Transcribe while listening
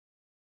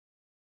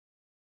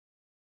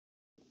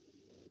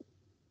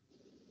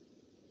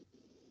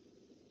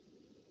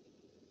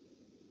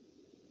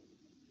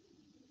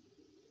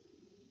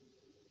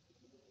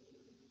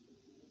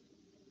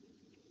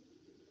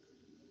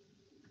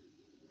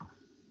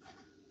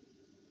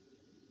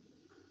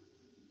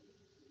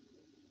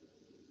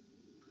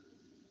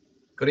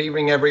Good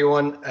evening,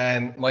 everyone.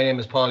 My name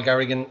is Paul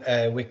Garrigan,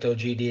 Wicklow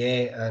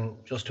GDA, and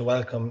just to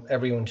welcome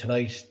everyone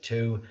tonight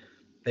to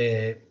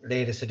the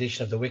latest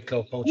edition of the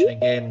Wicklow Coaching and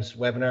Games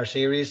webinar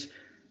series.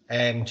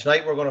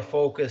 Tonight we're going to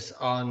focus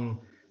on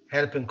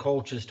helping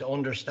coaches to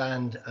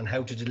understand and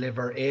how to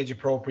deliver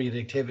age-appropriate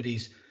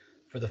activities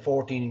for the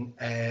 14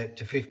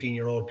 to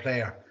 15-year-old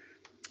player.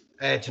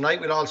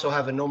 Tonight we'll also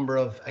have a number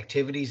of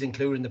activities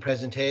included in the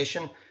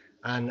presentation,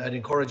 and I'd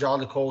encourage all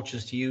the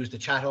coaches to use the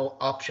chat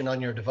option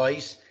on your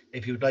device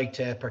if you'd like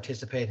to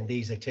participate in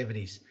these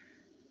activities.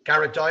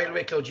 Garrett Doyle,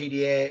 Wicklow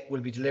GDA, will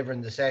be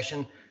delivering the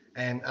session,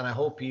 and I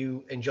hope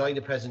you enjoy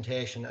the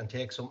presentation and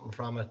take something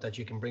from it that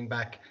you can bring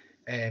back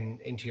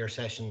into your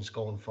sessions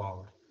going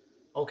forward.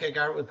 Okay,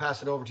 Garrett, we'll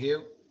pass it over to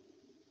you.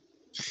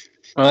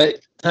 All right,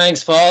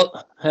 thanks,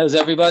 Paul. How's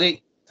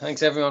everybody?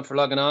 Thanks everyone for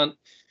logging on.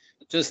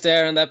 Just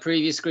there on that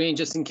previous screen,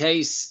 just in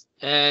case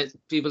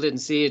people didn't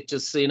see it,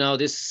 just so you know,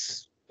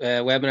 this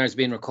webinar is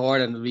being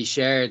recorded and will be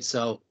shared.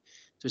 So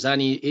if there's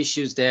any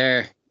issues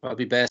there,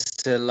 probably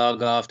best to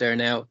log off there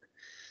now.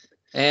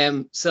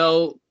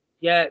 So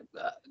yeah,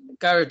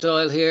 Garrett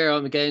Doyle here.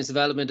 I'm a Games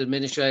Development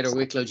Administrator,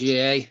 Wicklow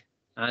GAA,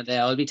 and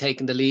I'll be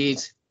taking the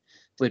lead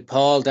with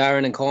Paul,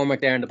 Darren and Cormac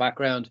there in the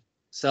background.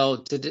 So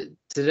to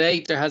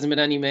date, there hasn't been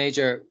any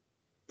major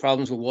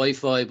problems with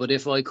Wi-Fi, but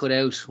if I cut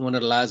out, one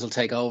of the lads will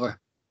take over.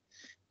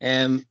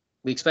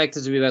 We expect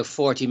it to be about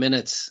 40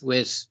 minutes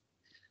with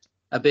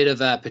a bit of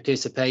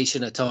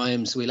participation at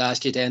times. We'll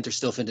ask you to enter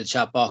stuff in the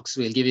chat box.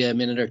 We'll give you a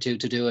minute or two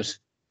to do it.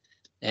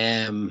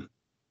 And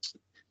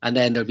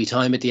then there'll be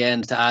time at the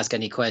end to ask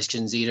any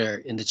questions either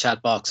in the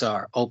chat box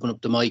or open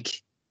up the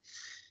mic.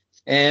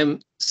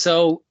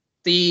 So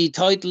the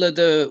title of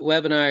the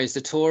webinar is the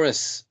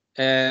TURAS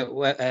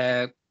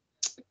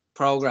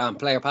program,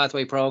 Player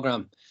Pathway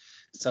Program.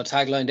 So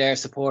tagline there,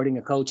 supporting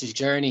a coach's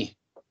journey.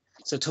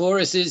 So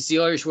TURAS is the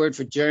Irish word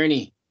for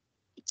journey.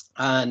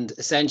 And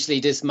essentially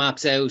this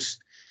maps out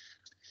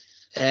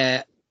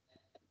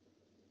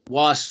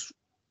what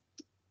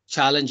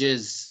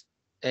challenges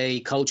a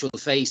coach will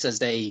face as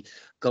they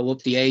go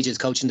up the ages,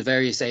 coaching the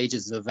various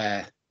ages of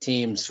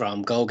teams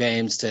from Go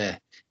Games to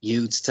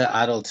youths to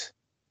adult.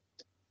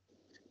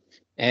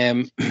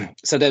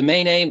 So the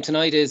main aim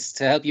tonight is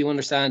to help you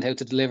understand how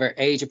to deliver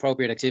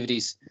age-appropriate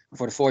activities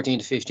for the 14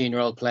 to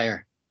 15-year-old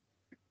player.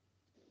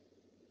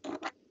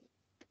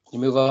 You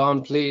move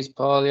on, please,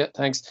 Paul. Yeah,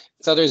 thanks.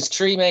 So there's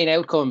three main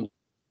outcomes.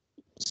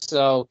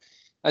 So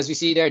as we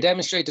see there,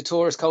 demonstrate the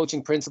TURAS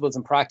coaching principles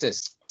and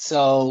practice.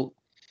 So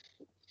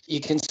you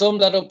can sum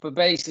that up, but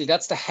basically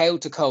that's the how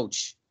to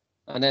coach.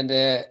 And then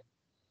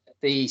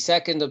the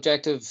second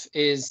objective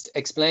is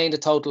explain the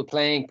total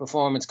playing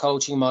performance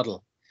coaching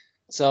model.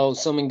 So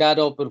summing that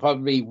up will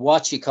probably be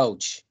what you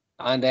coach.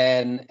 And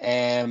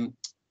then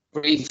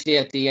briefly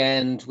at the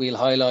end, we'll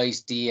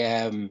highlight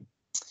the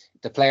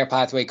Player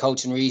Pathway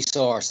Coaching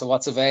Resource. So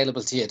what's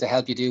available to you to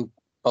help you do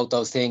both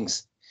those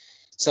things.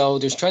 So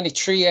there's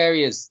 23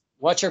 areas,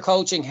 what you're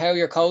coaching, how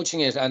you're coaching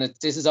it. And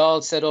this is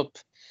all set up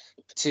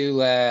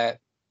to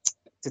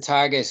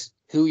target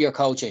who you're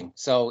coaching.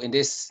 So in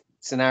this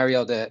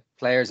scenario, the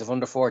players of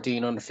under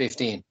 14, under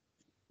 15.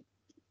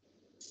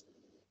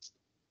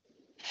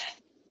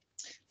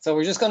 So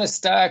we're just going to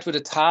start with a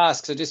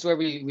task. So this is where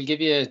we give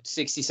you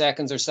 60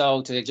 seconds or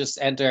so to just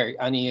enter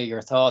any of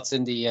your thoughts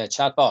in the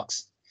chat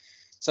box.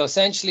 So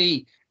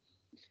essentially,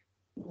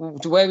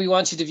 the way we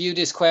want you to view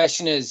this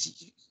question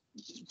is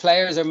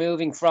players are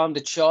moving from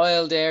the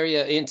child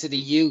area into the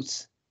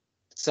youth.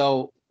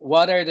 So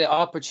what are the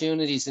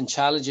opportunities and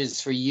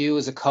challenges for you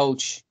as a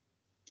coach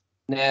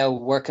now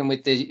working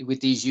with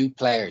these youth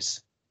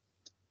players?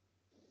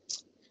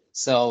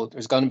 So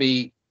there's going to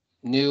be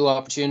new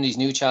opportunities,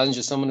 new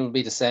challenges. Some of them will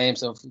be the same.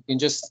 So if you can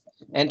just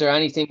enter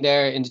anything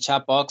there in the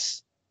chat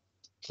box,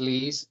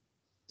 please.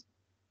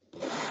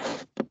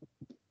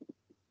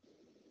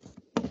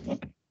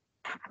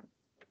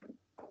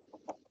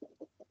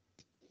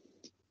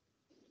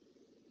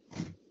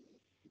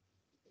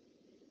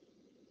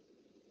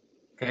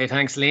 Okay,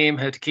 thanks, Liam.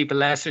 How to keep a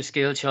lesser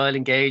skilled child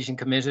engaged and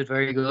committed.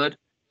 Very good.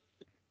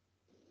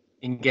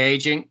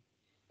 Engaging.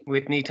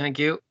 Whitney, thank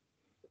you.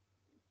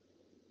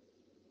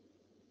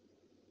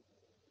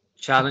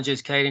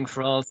 Challenges catering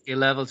for all skill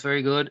levels.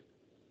 Very good.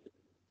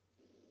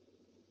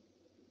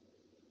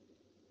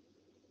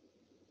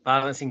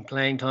 Balancing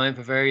playing time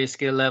for various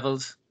skill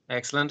levels.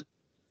 Excellent.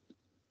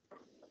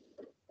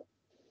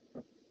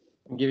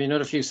 I'll give you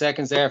another few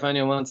seconds there if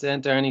anyone wants to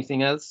enter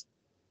anything else.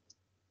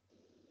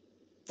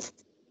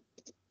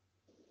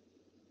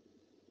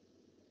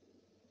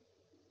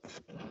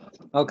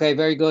 Okay,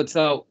 very good.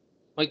 So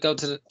might go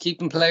to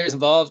keeping players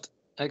involved.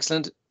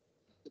 Excellent.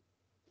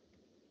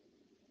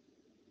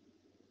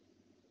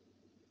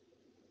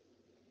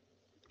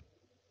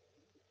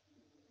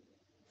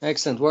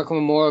 Excellent. Working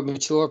with more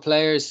mature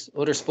players,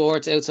 other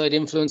sports, outside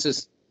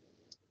influences.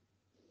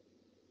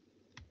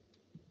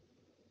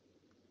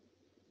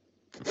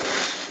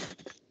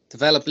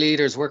 Develop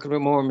leaders, working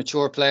with more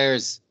mature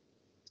players.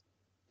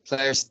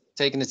 Players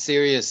taking it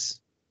serious.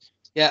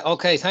 Yeah,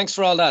 okay, thanks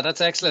for all that.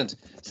 That's excellent.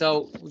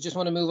 So we just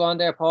want to move on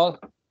there, Paul.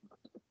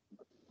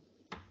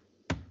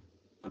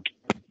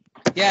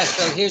 Yeah,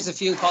 so here's a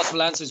few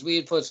possible answers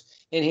we'd put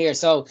in here.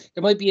 So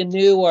there might be a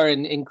new or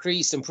an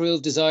increased,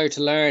 improved desire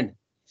to learn.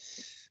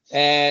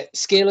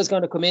 Skill is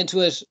going to come into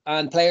it,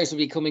 and players will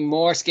be becoming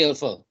more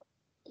skillful.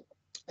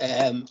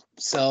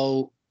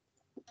 So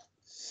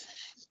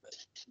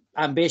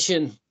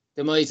ambition,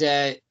 they might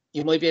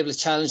you might be able to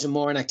challenge them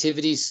more in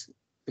activities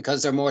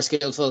because they're more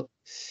skillful.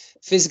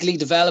 Physically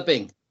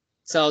developing.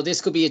 So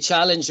this could be a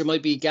challenge. There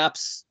might be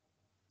gaps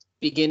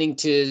beginning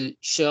to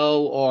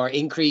show or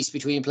increase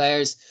between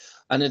players,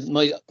 and it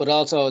might, but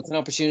also it's an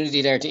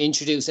opportunity there to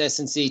introduce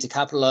S&C to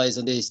capitalize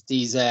on this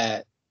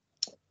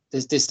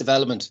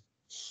development.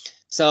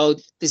 So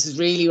this is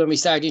really when we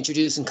start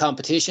introducing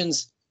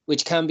competitions,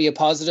 which can be a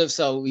positive.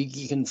 So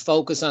you can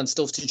focus on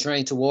stuff to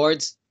train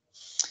towards,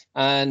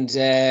 and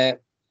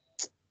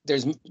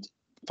there's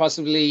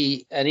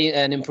possibly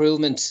an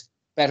improvement,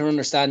 better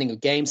understanding of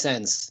game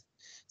sense.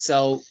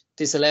 So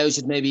this allows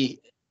you to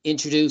maybe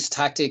introduce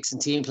tactics and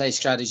team play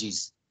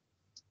strategies.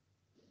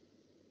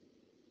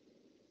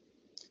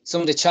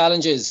 Some of the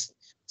challenges.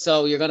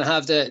 So you're going to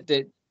have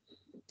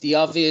the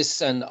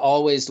obvious and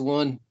always the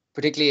one,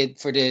 particularly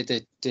for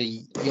the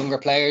younger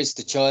players,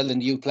 the child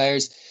and youth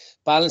players,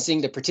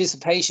 balancing the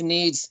participation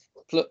needs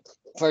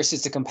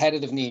versus the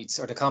competitive needs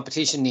or the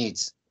competition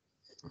needs.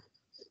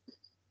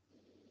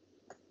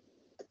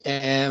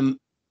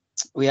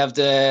 We have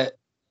the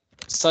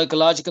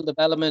psychological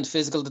development,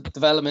 physical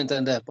development,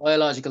 and the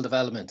biological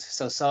development.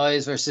 So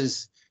size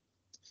versus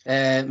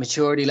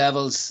maturity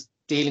levels,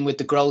 dealing with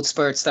the growth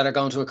spurts that are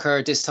going to occur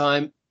at this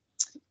time.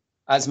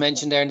 As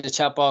mentioned there in the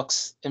chat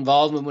box,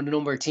 involvement with a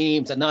number of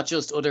teams, and not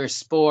just other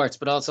sports,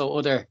 but also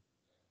other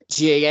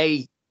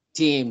GAA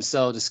teams.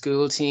 So the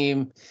school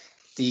team,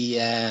 the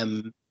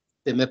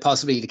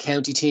possibly the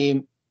county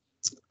team,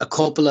 a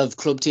couple of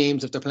club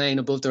teams if they're playing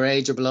above their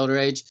age or below their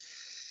age.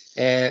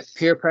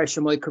 Peer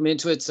pressure might come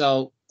into it.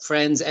 So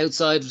friends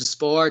outside of the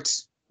sport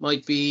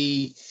might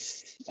be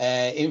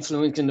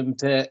influencing them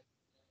to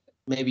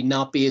maybe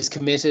not be as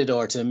committed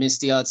or to miss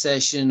the odd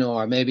session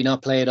or maybe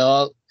not play at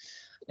all.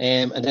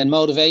 And then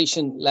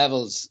motivation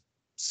levels.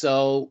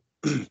 So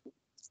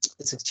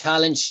it's a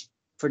challenge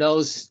for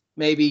those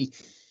maybe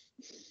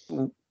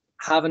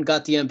haven't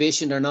got the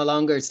ambition. They're no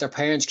longer, it's their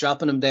parents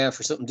dropping them there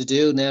for something to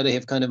do. Now they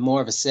have kind of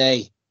more of a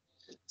say.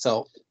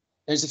 So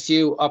there's a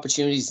few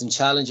opportunities and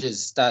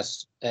challenges that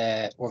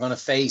we're going to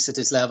face at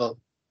this level,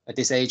 at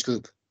this age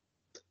group.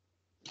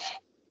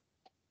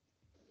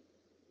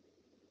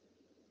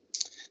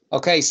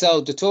 Okay, so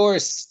the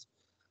TURAS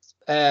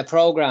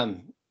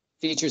program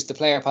features the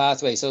player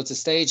pathway. So it's a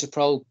staged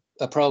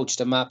approach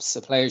that maps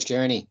a player's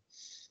journey.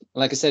 And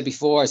like I said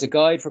before, it's a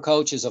guide for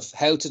coaches of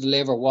how to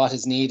deliver what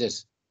is needed,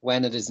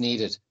 when it is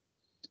needed.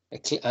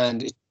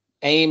 And it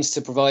aims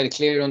to provide a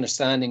clear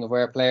understanding of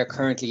where a player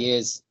currently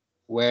is,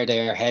 where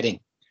they are heading.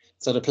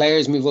 So the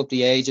players move up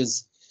the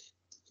ages,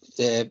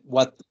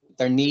 what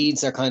their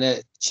needs are kind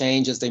of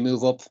change as they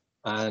move up.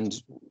 And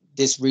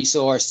this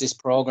resource, this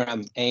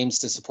program aims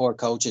to support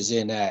coaches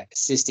in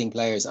assisting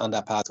players on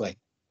that pathway.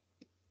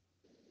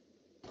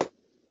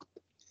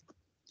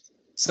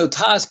 So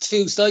task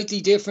 2, slightly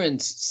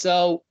different.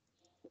 So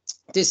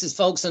this is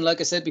focusing,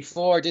 like I said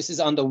before, this is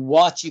on the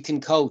what you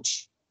can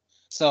coach.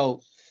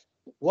 So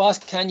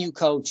what can you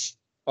coach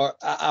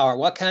or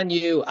what can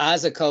you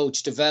as a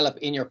coach develop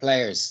in your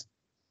players?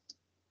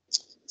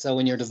 So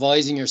when you're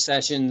devising your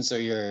sessions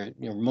or your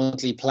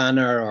monthly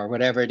planner or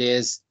whatever it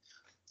is,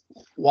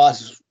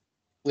 what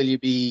will you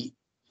be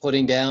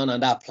putting down on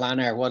that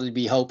planner? What will you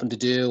be hoping to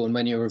do? And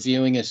when you're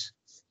reviewing it,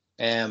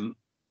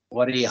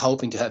 what are you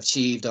hoping to have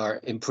achieved or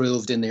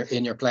improved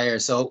in your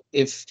players? So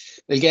if,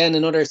 again,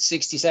 another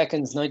 60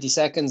 seconds, 90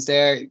 seconds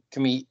there,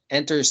 can we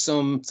enter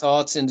some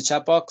thoughts in the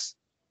chat box?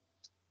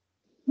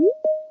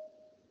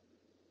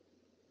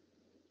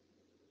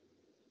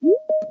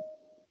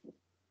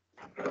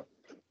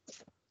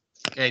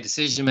 Okay,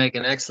 decision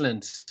making,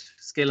 excellent.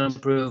 Skill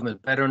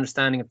improvement, better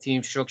understanding of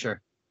team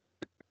structure.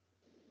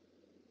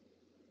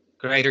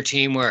 Greater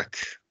teamwork.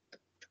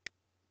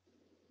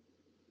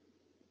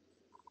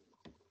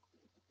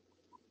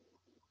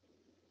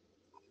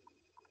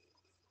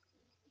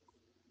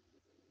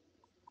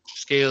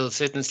 Skills,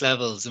 fitness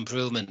levels,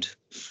 improvement.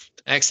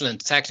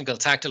 Excellent. Technical,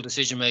 tactile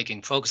decision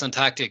making. Focus on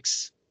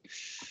tactics.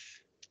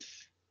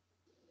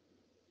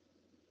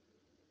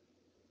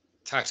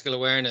 Tactical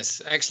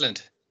awareness.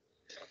 Excellent.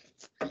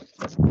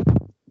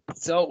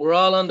 So we're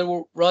all on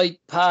the right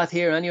path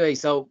here anyway.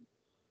 So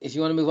if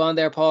you want to move on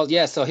there, Paul.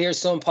 Yeah, so here's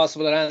some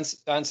possible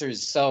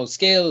answers. So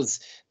skills,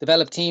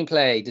 develop team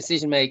play,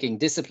 decision making,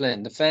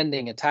 discipline,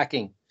 defending,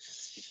 attacking,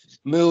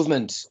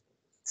 movement,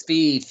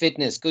 speed,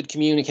 fitness, good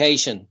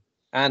communication,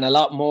 and a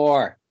lot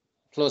more.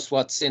 Plus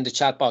what's in the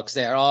chat box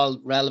there, all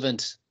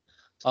relevant,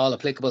 all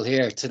applicable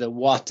here to the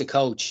what to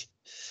coach.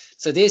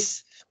 So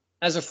this,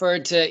 as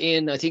referred to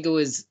in, I think it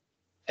was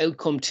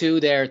outcome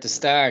 2 there at the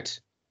start.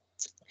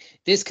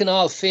 This can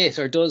all fit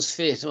or does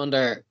fit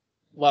under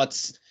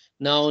what's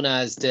known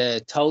as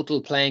the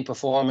Total Playing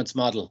Performance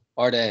Model,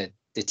 or the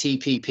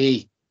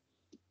TPP.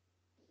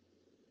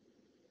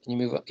 Can you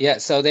move on? Yeah,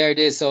 so there it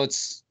is. So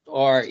it's,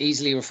 or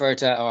easily referred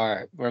to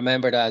or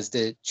remembered as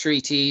the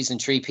 3 T's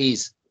and 3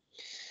 P's.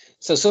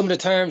 So some of the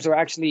terms are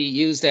actually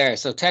used there.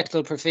 So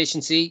technical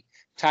proficiency,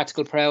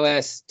 tactical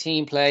prowess,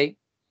 team play,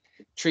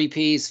 3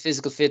 P's,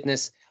 physical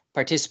fitness,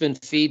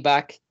 participant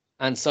feedback,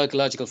 and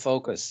psychological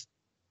focus.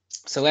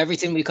 So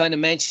everything we kind of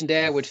mentioned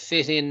there would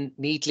fit in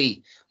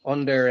neatly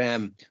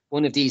under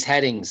one of these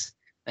headings.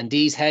 And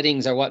these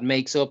headings are what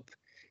makes up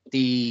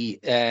the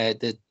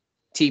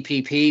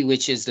TPP,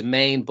 which is the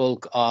main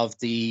bulk of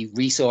the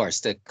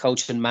resource, the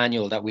coaching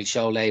manual that we'll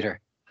show later.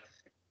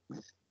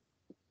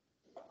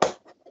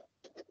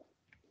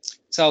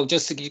 So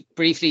just to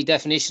briefly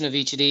definition of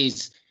each of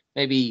these,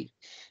 maybe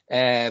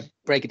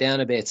break it down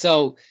a bit.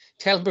 So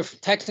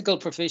technical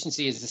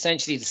proficiency is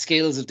essentially the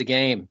skills of the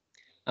game.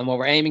 And what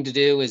we're aiming to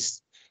do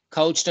is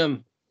coach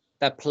them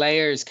that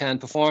players can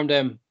perform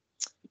them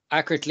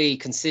accurately,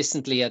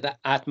 consistently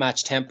at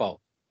match tempo.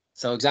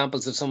 So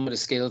examples of some of the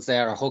skills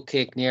there are hook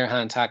kick, near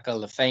hand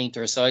tackle, a feint,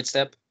 or a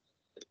sidestep.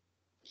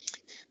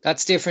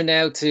 That's different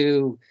now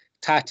to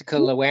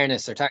tactical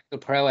awareness or tactical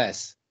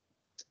prowess.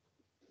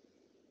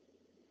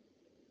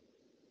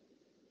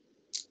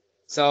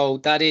 So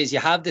that is, you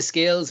have the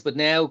skills, but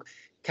now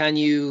can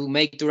you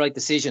make the right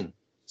decision?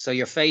 So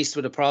you're faced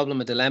with a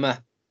problem, a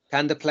dilemma.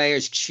 Can the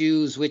players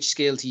choose which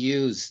skill to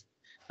use?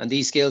 And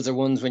these skills are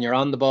ones when you're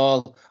on the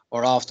ball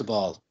or off the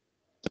ball.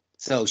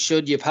 So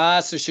should you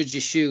pass or should you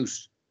shoot?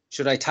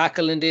 Should I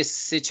tackle in this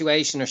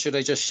situation or should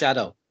I just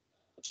shadow?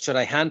 Should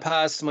I hand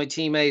pass to my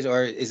teammate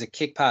or is a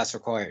kick pass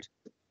required?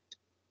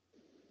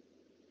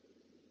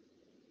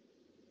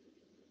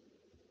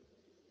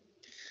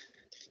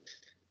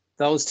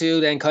 Those two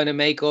then kind of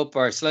make up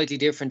or slightly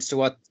different to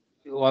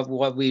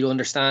what we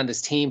understand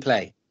as team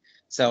play.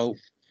 So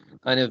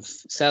kind of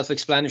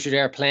self-explanatory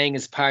there, playing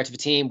as part of a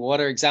team.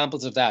 What are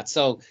examples of that?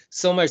 So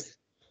some are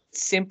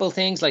simple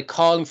things like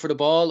calling for the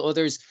ball.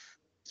 Others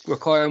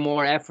require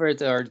more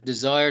effort or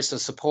desire, so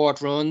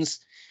support runs.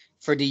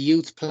 For the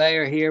youth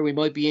player here, we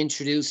might be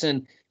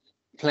introducing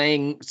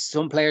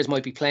some players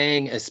might be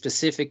playing a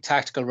specific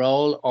tactical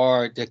role,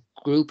 or the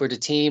group or the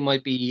team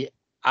might be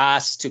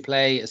asked to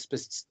play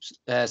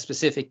a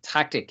specific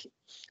tactic.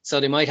 So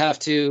they might have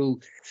to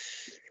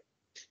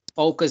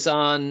focus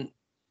on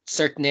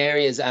certain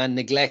areas and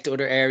neglect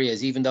other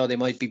areas, even though they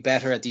might be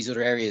better at these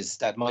other areas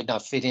that might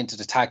not fit into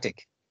the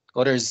tactic.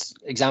 Others,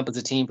 examples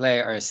of team play,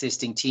 are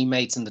assisting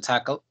teammates in the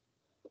tackle.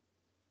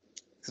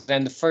 So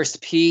then the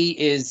first P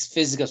is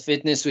physical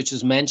fitness, which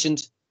was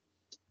mentioned.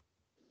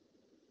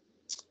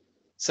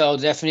 So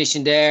the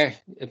definition there,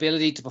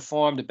 ability to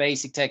perform the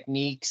basic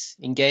techniques,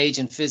 engage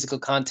in physical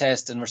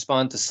contest and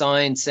respond to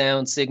signs,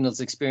 sounds, signals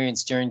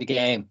experienced during the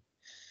game.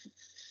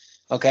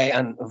 Okay,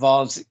 and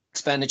involves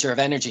expenditure of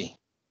energy.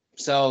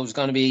 So there's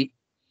going to be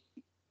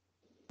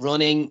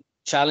running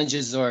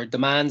challenges or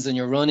demands on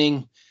your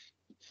running,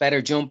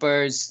 better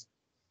jumpers,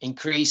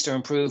 increased or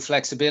improved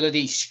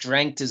flexibility.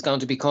 Strength is going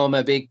to become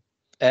a big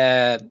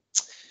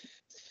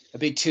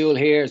tool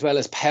here, as well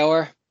as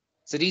power.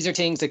 So these are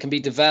things that can be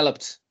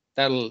developed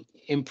that'll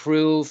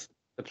improve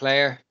the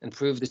player,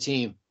 improve the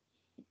team.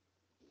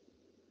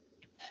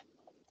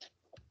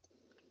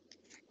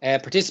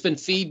 Participant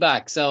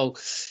feedback. So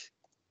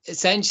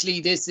essentially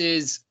this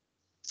is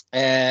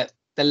the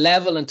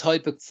level and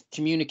type of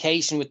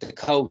communication with the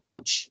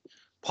coach,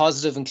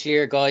 positive and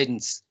clear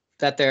guidance,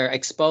 that they're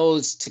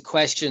exposed to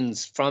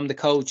questions from the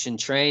coach in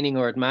training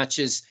or at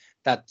matches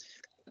that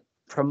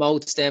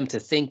promotes them to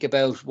think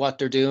about what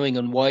they're doing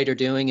and why they're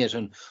doing it,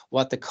 and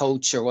what the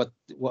coach or what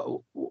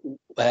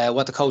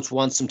the coach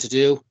wants them to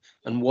do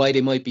and why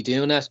they might be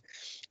doing it.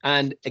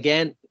 And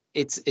again,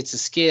 it's a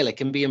skill. It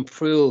can be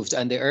improved,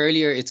 and the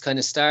earlier it's kind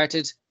of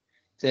started,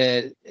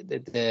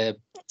 the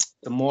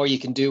more you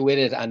can do with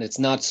it, and it's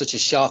not such a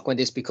shock when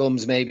this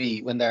becomes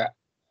maybe when they're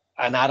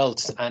an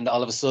adult and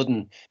all of a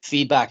sudden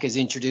feedback is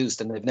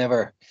introduced and they've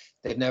never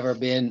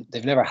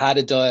had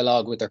a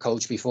dialogue with their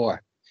coach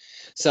before.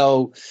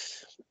 So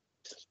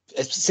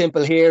it's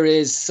simple here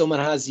is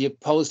you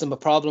pose them a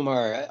problem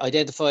or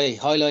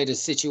highlight a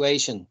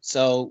situation.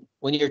 So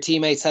when your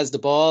teammates has the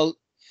ball,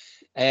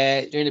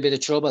 you're in a bit of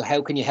trouble.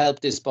 How can you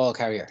help this ball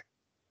carrier?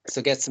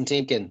 So get some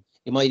thinking.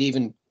 You might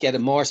even get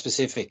it more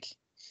specific.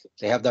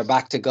 They have their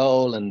back to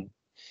goal and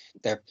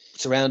they're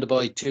surrounded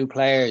by 2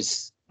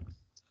 players,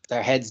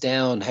 their heads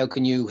down. How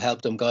can you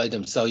help them, guide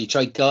them? So you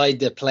try to guide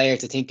the player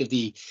to think of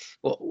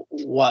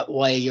what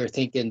way you're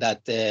thinking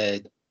that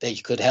they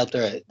could help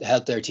their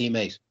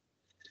teammate.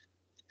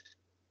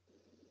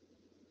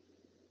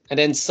 And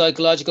then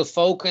psychological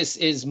focus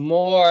is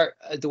more,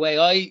 the way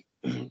I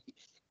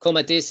come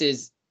at this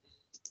is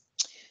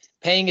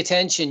paying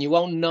attention. You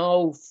won't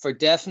know for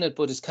definite,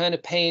 but it's kind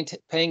of paying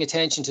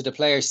attention to the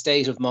player's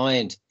state of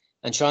mind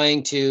and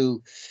trying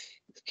to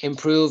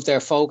improve their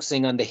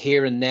focusing on the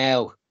here and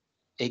now,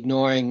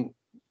 ignoring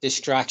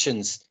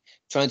distractions,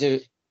 trying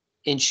to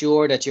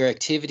ensure that your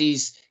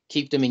activities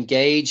keep them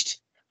engaged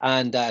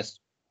and that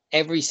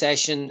every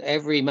session,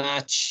 every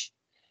match,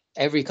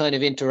 every kind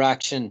of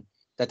interaction,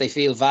 that they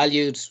feel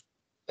valued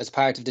as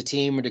part of the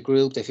team or the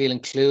group. They feel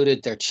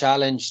included, they're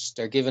challenged,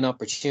 they're given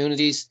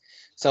opportunities.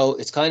 So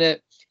it's kind of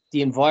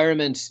the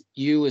environment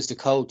you as the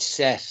coach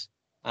set,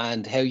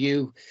 and how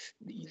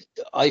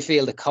I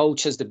feel the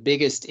coach has the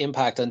biggest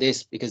impact on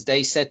this, because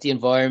they set the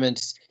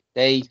environment,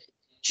 they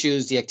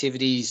choose the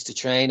activities to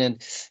train,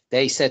 and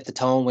they set the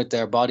tone with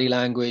their body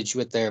language,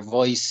 with their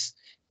voice,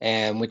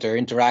 and with their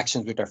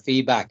interactions, with their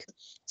feedback.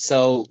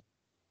 So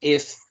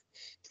if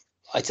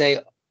I'd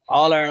say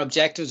all our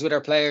objectives with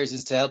our players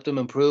is to help them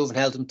improve and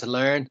help them to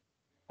learn,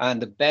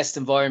 and the best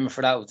environment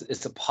for that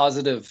is a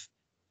positive,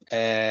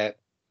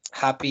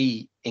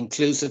 happy,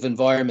 inclusive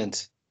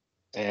environment.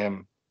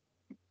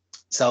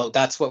 So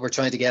that's what we're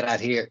trying to get at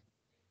here.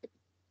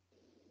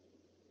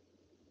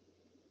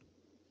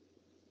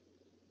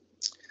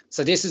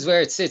 So this is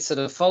where it sits. So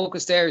the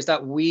focus there is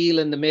that wheel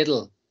in the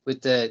middle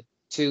with the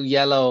two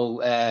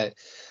yellow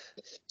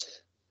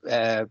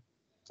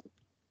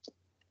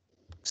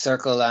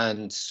circle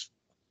and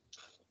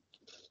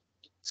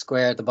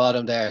square at the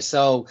bottom there.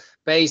 So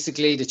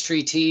basically the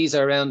 3 T's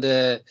are around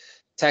the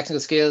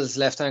technical skills,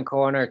 left-hand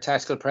corner,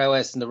 tactical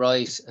prowess in the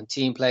right, and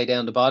team play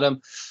down the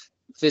bottom.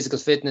 Physical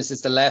fitness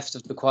is the left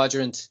of the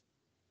quadrant.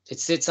 It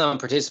sits on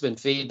participant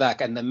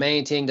feedback, and the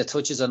main thing that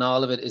touches on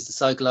all of it is the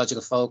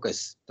psychological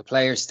focus, the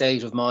player's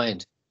state of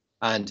mind.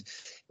 And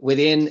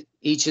within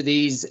each of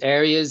these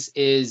areas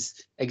is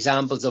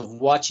examples of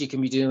what you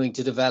can be doing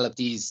to develop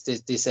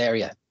this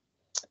area.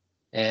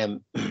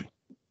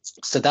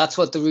 So that's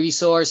what the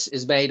resource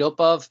is made up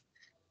of.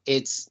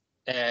 It's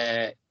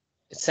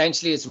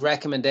essentially it's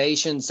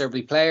recommendations. There'll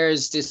be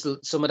players,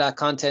 some of that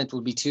content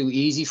will be too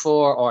easy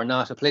for or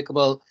not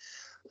applicable.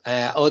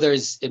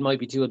 Others it might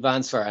be too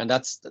advanced for, and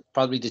that's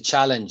probably the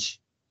challenge.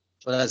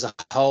 But as a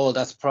whole,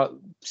 that's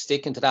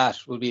sticking to that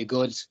will be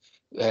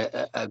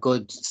a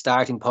good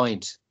starting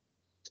point.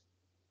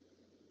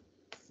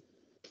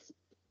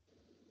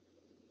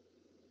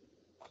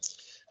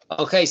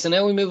 Okay, so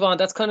now we move on.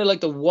 That's kind of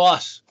like the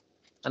what,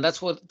 and that's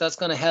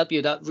going to help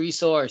you. That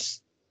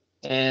resource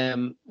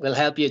will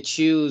help you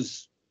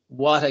choose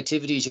what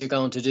activities you're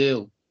going to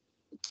do.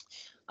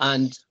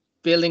 And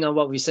building on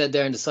what we said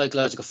there in the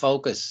psychological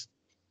focus,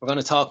 we're going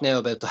to talk now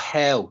about the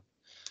how.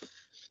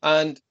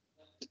 And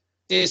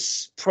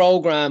this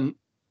program,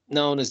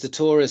 known as the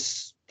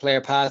TURAS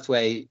Player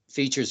Pathway,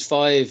 features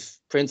 5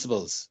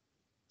 principles.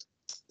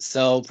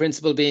 So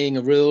principle being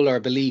a rule or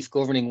a belief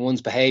governing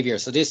one's behavior.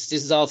 So this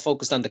is all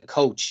focused on the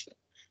coach.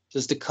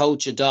 Does the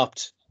coach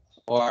adopt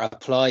or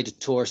apply the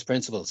TURAS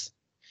principles?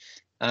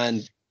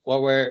 And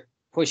what we're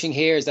pushing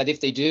here is that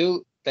if they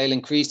do, they'll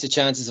increase the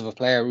chances of a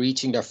player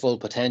reaching their full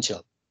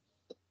potential.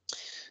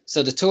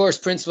 So the TURAS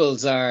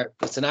principles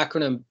it's an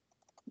acronym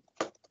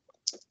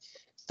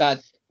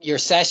that your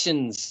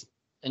sessions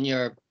and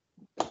your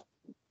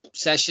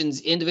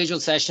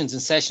individual sessions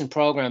and session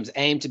programs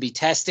aim to be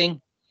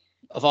testing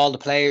of all the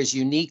players,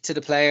 unique to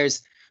the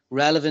players,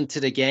 relevant to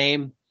the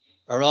game,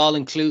 are all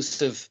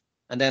inclusive,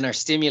 and then are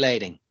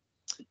stimulating.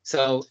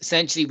 So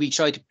essentially we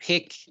try to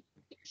pick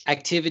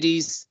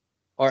activities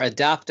or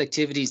adapt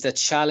activities that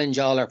challenge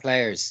all our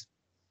players.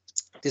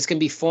 This can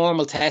be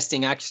formal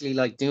testing, actually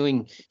like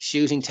doing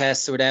shooting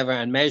tests or whatever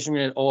and measuring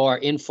it, or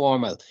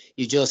informal.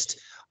 You just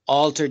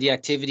alter the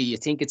activity. You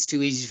think it's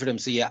too easy for them,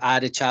 so you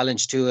add a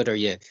challenge to it, or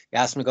you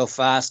ask them to go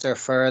faster,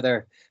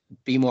 further,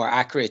 be more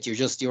accurate.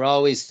 You're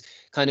always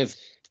kind of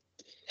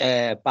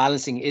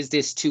balancing, is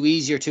this too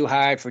easy or too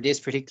hard for this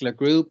particular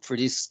group, for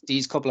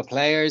these couple of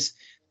players?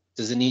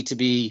 Does it need to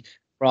be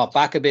brought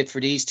back a bit for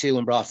these two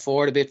and brought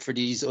forward a bit for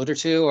these other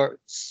two, or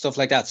stuff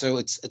like that? So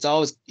it's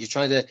always, you're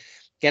trying to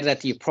get it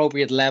at the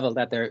appropriate level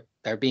that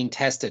they're being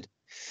tested.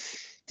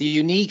 The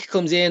unique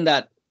comes in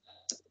that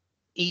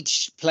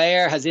each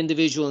player has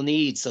individual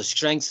needs, so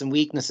strengths and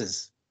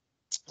weaknesses,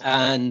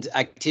 and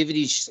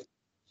activities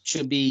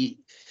should be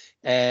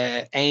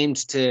aimed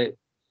to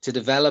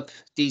develop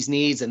these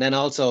needs, and then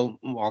also,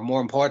 or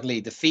more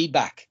importantly, the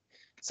feedback.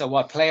 So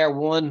what player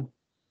 1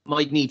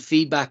 might need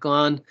feedback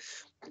on,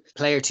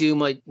 player 2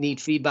 might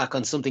need feedback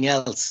on something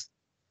else.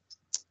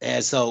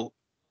 So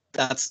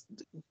that's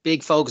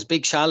big focus,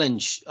 big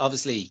challenge,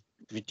 obviously,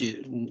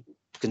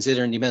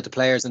 considering the amount of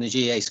players in the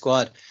GA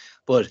squad,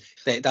 but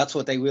that's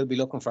what they will be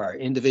looking for,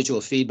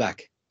 individual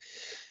feedback.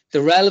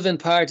 The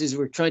relevant part is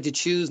we're trying to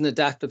choose and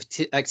adapt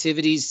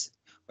activities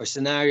or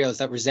scenarios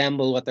that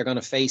resemble what they're going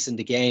to face in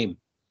the game.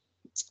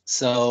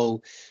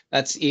 So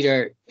that's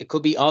either, it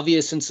could be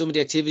obvious in some of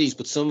the activities,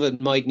 but some of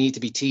it might need to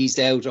be teased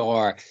out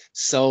or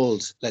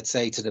sold, let's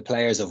say, to the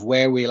players, of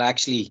where we'll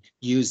actually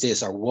use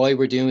this or why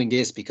we're doing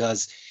this,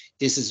 because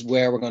this is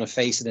where we're going to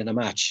face it in a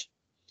match.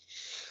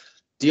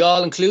 The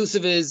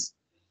all-inclusive it's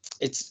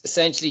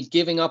essentially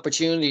giving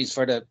opportunities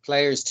for the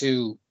players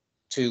to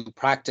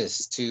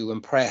practice, to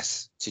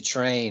impress, to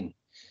train,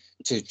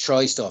 to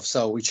try stuff.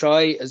 So we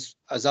try as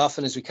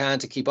often as we can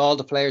to keep all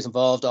the players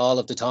involved all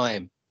of the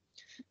time.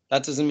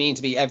 That doesn't mean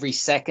to be every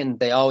second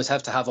they always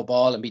have to have a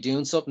ball and be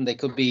doing something. They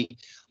could be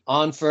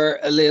on for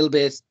a little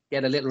bit,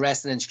 get a little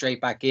rest and then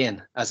straight back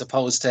in, as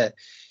opposed to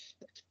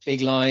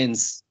big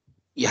lines.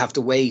 You have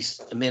to wait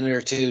a minute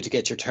or two to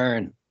get your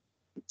turn.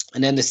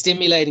 And then the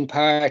stimulating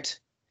part.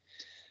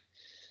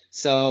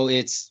 So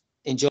it's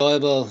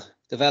enjoyable,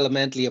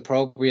 developmentally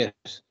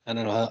appropriate, and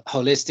a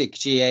holistic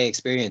GA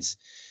experience.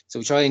 So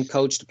we try and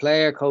coach the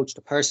player, coach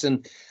the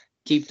person,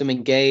 keep them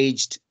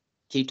engaged,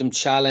 keep them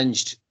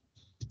challenged,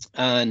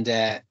 and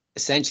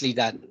essentially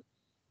that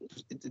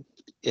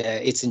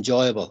it's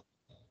enjoyable,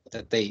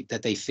 that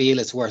they feel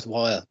it's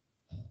worthwhile.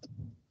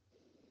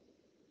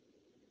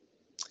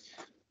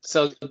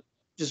 So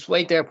just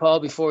wait there, Paul,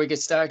 before we get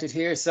started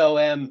here. So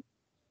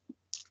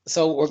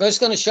we're just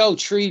going to show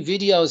 3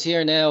 videos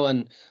here now,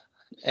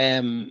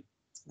 and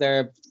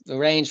they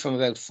range from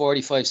about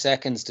 45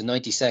 seconds to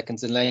 90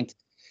 seconds in length.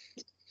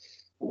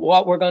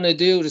 What we're going to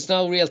do, there's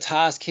no real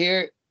task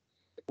here.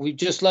 We'd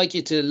just like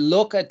you to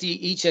look at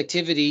each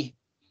activity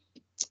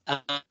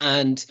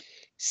and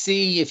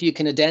see if you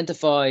can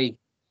identify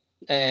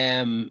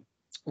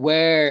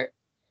where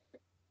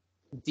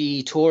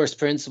the TURAS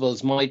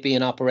principles might be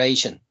in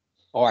operation,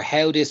 or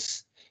how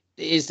this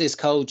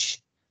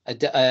coach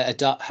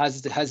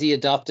has he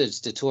adopted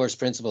the TURAS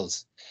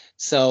principles.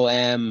 So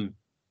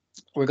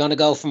we're going to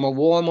go from a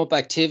warm-up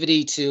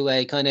activity to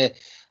a kind of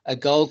a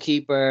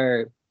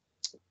goalkeeper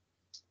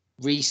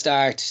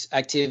restart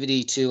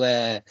activity to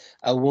a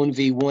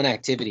 1v1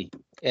 activity.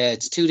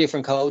 It's 2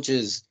 different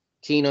coaches,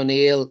 Cian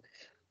O'Neill,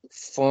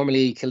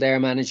 formerly Kildare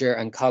manager,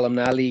 and Colm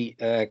Nally,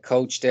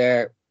 coach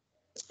there.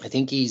 I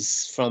think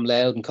he's from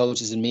Louth and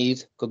coaches in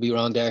Meath. Could be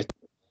wrong there.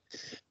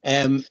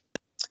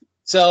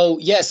 So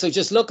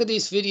just look at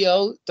this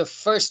video. The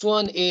first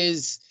one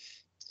is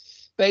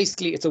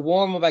basically, it's a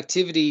warm-up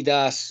activity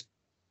that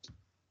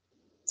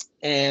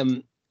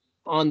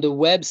on the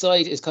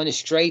website is kind of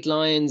straight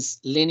lines,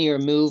 linear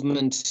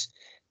movement.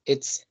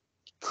 It's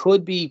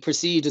could be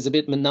perceived as a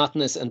bit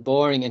monotonous and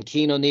boring, and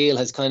Cian O'Neill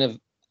has kind of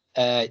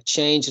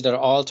changed it or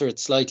altered it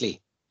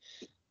slightly.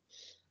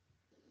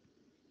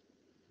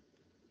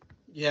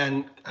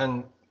 Yeah,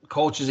 and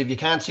coaches, if you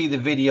can't see the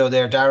video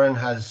there, Darren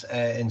has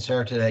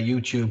inserted a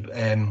YouTube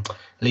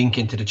link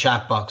into the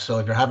chat box. So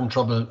if you're having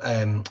trouble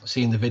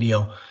seeing the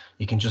video,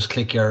 you can just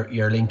click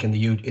your link in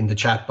the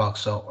chat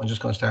box. So I'm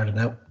just going to start it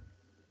now.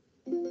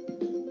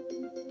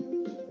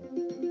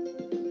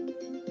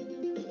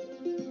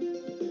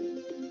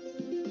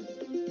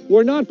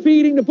 We're not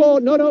feeding the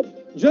ball, no,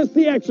 just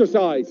the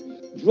exercise.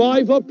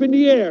 Drive up in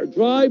the air,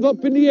 drive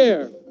up in the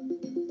air.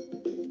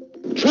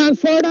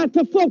 Transfer that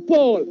to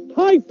football.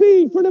 High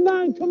feed for the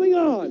man coming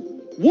on.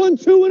 1,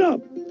 2 and up.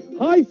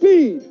 High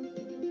feed.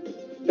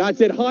 That's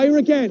it, higher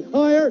again,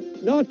 higher,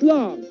 not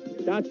long.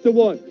 That's the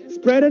one.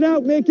 Spread it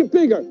out, make it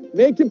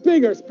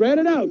bigger, spread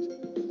it out.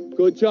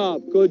 Good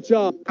job, good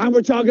job. And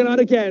we're jogging on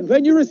again.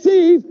 When you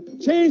receive,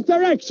 change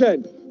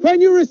direction. When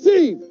you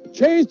receive,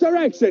 change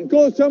direction.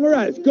 Go somewhere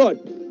else.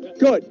 Good.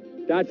 Good.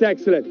 That's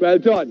excellent. Well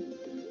done.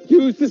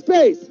 Use the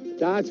space.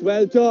 That's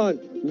well done.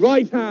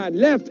 Right hand,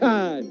 left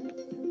hand.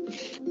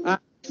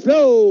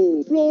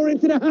 Slow. Floor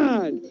into the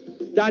hand.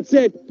 That's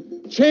it.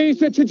 Change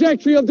the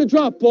trajectory of the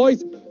drop,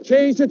 boys.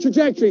 Change the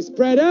trajectory.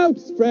 Spread out.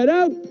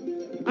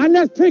 And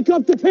let's pick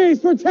up the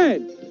pace for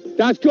 10.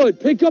 That's good.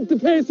 Pick up the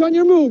pace on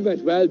your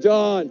movement. Well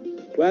done.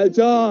 Well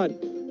done.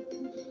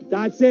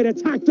 That's it.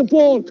 Attack the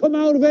ball. Come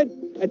out of it.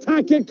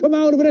 Attack it. Come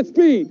out of it at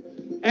speed.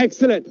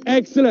 Excellent.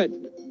 Excellent.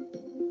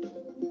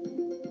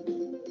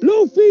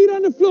 Low feet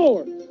on the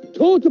floor.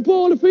 Toe the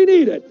ball if we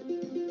need it.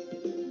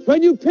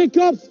 When you pick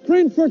up,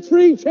 sprint for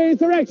 3, change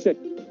direction.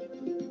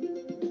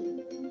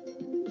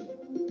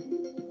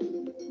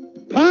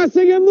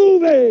 Passing and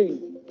moving.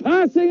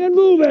 Passing and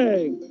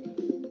moving.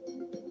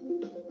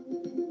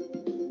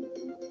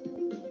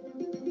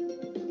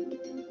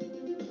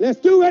 Let's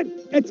do it.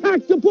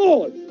 Attack the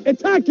ball.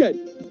 Attack it.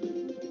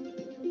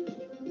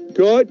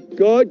 Good,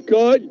 good,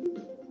 good.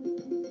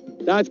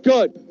 That's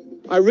good.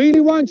 I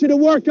really want you to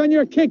work on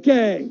your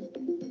kicking.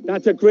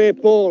 That's a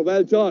great ball.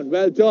 Well done.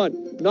 Well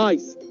done.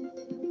 Nice.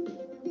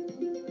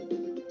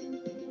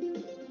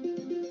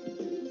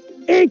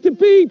 A to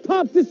B,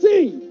 pop to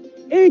C.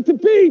 A to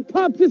B,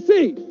 pop to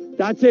C.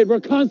 That's it. We're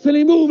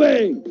constantly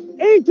moving.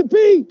 A to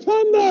B,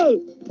 tumble.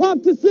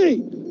 Pop to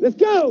C. Let's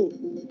go.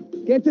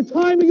 Get the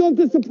timing of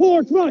the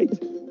support right.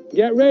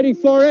 Get ready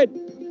for it.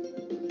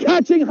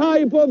 Catching high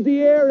above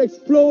the air,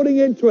 exploding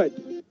into it.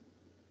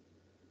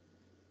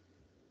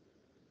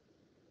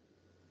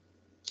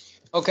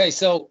 Okay,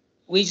 so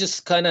we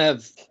just kind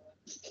of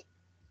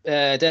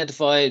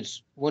identified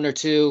 1 or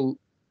 2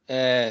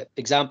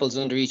 examples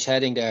under each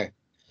heading there.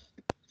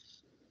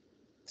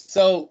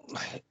 So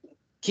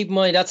keep in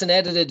mind, that's an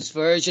edited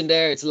version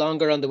there. It's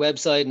longer on the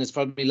website, and it's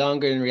probably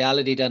longer in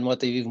reality than what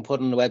they've even put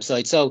on the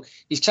website. So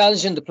he's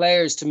challenging the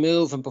players to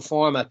move and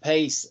perform at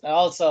pace,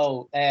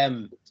 also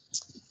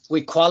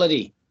with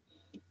quality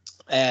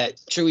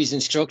through his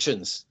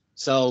instructions.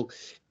 So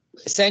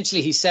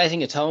essentially, he's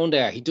setting a tone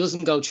there. He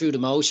doesn't go through the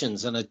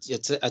motions, and I'd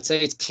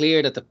say it's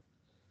clear that the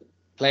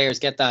players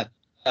get that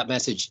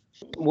message.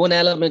 One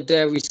element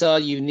there we saw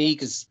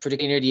unique is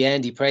particularly near the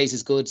end. He praised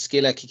his good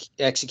skill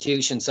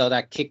execution. So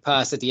that kick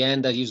pass at the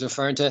end that he was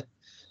referring to.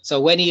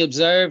 So when he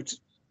observed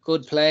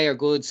good play or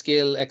good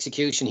skill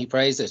execution, he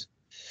praised it.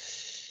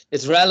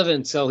 It's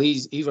relevant. So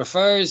he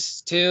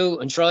refers to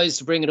and tries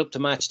to bring it up to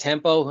match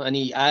tempo, and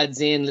he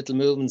adds in little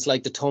movements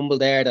like the tumble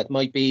there that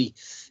might be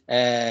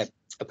a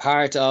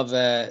part of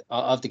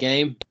the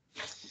game.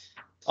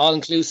 All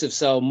inclusive.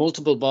 So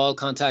multiple ball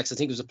contacts. I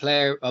think it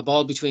was a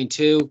ball between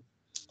two.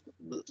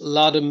 A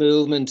lot of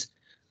movement,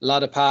 a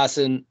lot of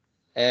passing,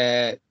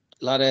 a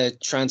lot of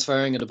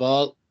transferring of the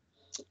ball.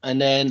 And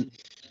then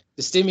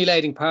the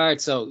stimulating part.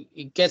 So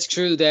it gets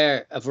through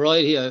there a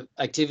variety of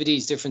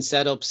activities, different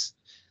setups.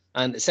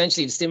 And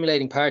essentially the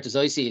stimulating part, as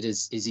I see it,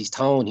 is his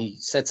tone. He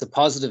sets a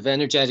positive,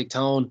 energetic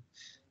tone.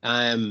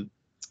 And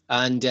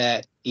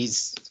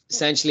he's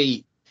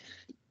essentially,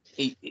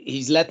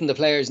 he's letting the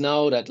players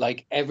know that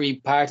like every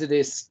part of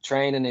this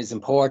training is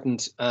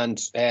important,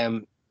 and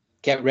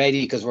get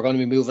ready because we're going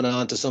to be moving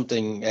on to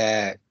something.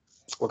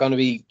 We're going to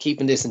be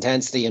keeping this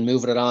intensity and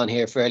moving it on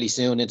here fairly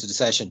soon into the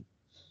session.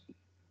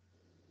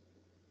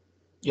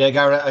 Yeah,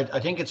 Gary, I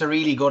think it's a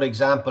really good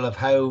example of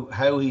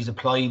how he's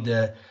applied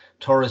the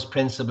TURAS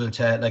principle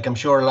to, like, I'm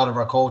sure a lot of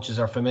our coaches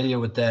are familiar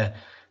with the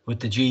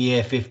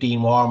GA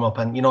 15 warm up,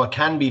 and it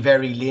can be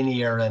very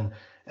linear, and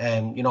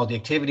the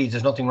activities,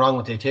 there's nothing wrong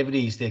with the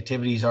activities. The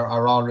activities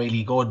are all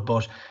really good,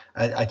 but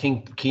I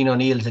think Cian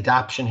O'Neill's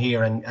adaptation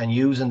here and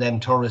using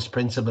them TURAS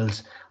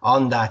principles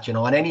on that, and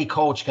any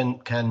coach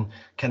can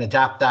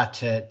adapt that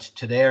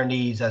to their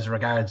needs as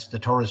regards the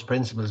TURAS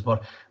principles.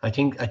 But I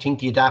think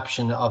the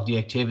adaptation of the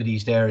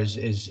activities there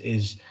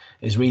is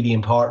really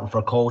important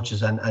for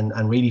coaches,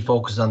 and really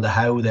focus on the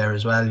how there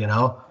as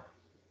well,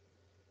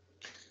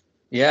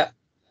 Yeah.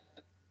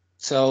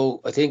 So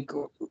I think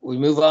we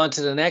move on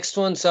to the next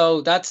one.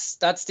 So that's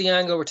the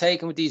angle we're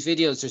taking with these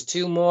videos. There's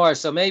two more.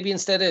 So maybe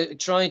instead of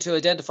trying to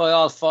identify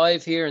all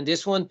five here in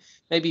this one,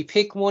 maybe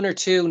pick one or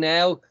two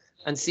now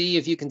and see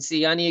if you can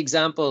see any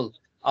example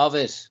of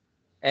it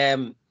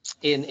in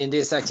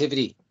this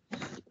activity.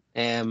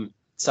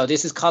 So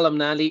this is Colm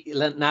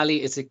Nally.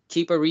 It's a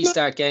keeper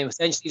restart game.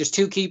 Essentially, there's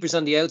two keepers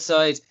on the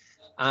outside,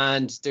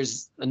 and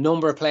there's a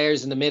number of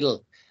players in the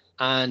middle.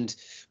 And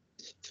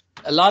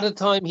a lot of the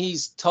time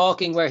he's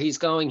talking where he's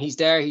going. He's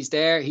there. He's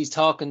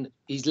talking.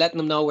 He's letting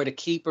them know where the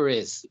keeper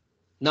is.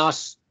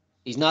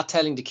 He's not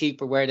telling the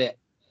keeper where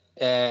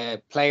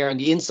the player on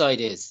the inside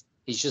is.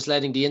 He's just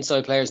letting the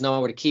inside players know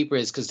where the keeper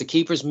is, because the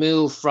keepers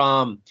move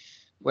from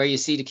where you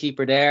see the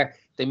keeper there.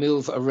 They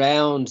move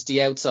around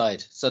the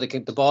outside, so the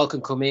ball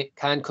can come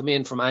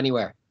in from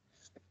anywhere.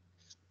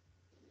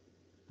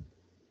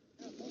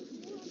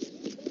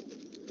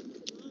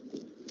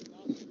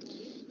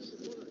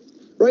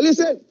 Right,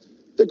 listen.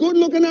 The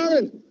good-looking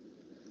Aaron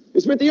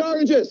is with the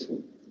oranges.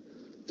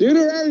 The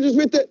other orange is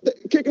with the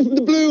kicking from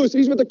the blues.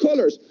 He's with the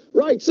colours.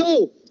 Right,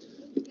 so.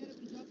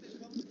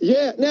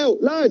 Yeah, now,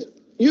 lads,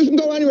 you can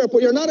go anywhere,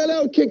 but you're not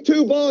allowed to kick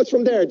two balls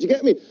from there. Do you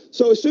get me?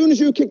 So as soon as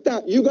you kick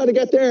that, you got to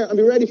get there and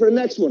be ready for the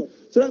next one.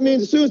 So that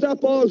means as soon as that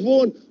ball's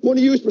won, one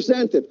of you is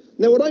presented.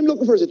 Now, what I'm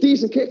looking for is a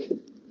decent kick,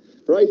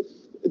 right?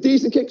 A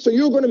decent kick. So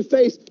you're going to be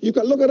faced. You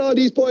can look at all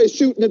these boys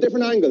shooting at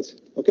different angles,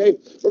 okay?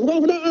 But we're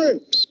going for that,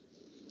 Aaron.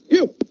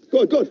 You.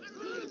 Good.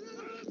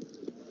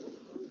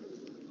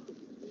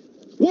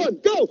 One,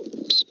 go.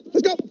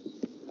 Let's go.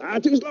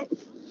 Too slow.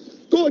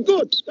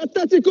 Good.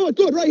 That's it. Good.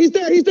 Right, he's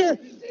there.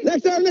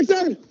 Next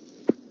Aaron.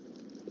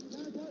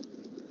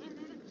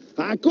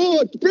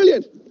 Good.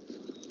 Brilliant.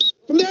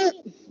 From there.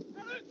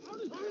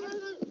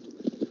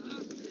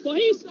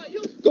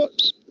 Good.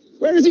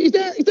 Where is he? He's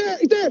there.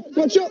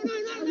 Good shot.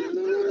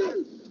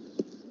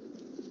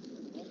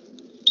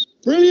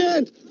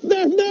 Brilliant. From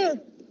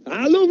there.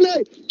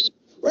 Lovely.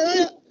 Where are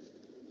you?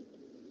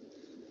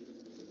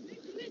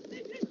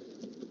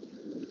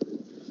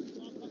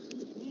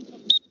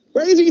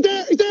 Where is he? He's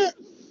there.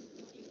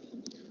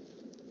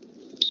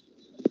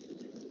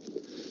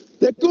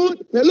 They're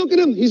good. Now look at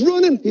him. He's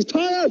running. He's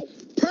tired.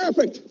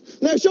 Perfect.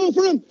 Now show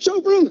for him.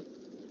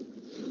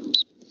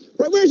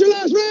 Right, where's your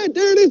last red?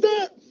 There it is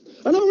there.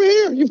 And over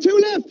here, you've two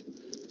left.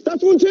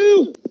 That's 1,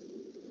 2.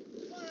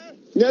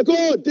 Yeah,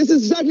 good. This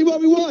is exactly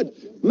what we want.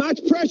 Match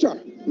pressure.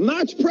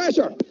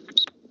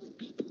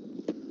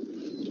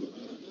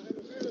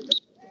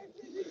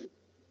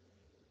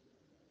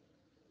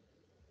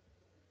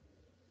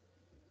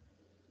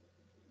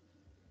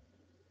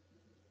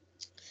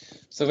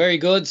 So very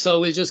good. So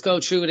we'll just go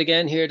through it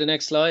again here, the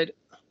next slide.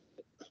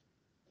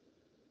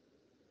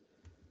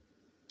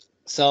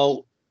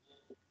 So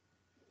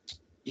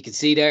you can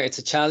see there, it's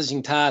a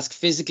challenging task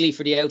physically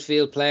for the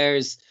outfield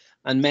players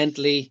and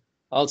mentally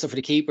also for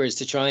the keepers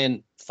to try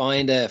and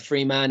find a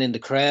free man in the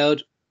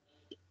crowd.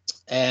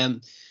 So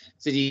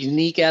the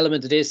unique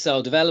element of this,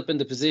 so developing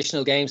the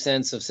positional game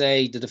sense of,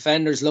 say, the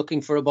defender's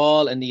looking for a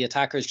ball and the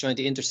attacker's trying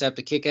to intercept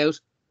a kick out.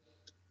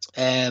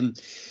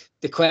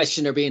 The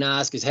question they're being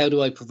asked is, how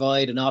do I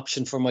provide an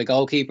option for my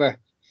goalkeeper?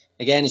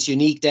 Again, it's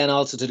unique then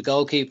also to the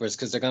goalkeepers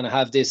because they're going to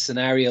have this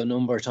scenario a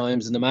number of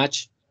times in the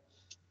match.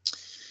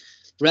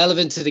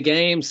 relevant to the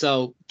game.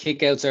 So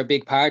kickouts are a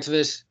big part of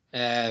it,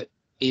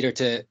 either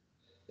to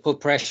put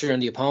pressure on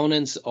the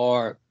opponents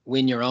or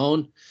win your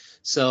own.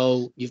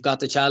 So you've got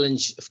the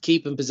challenge of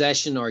keeping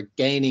possession or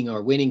gaining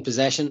or winning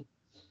possession.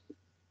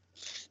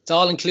 It's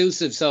all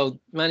inclusive. So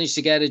managed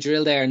to get a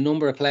drill there, a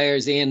number of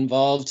players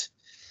involved.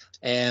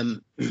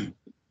 And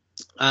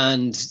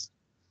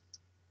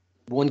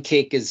one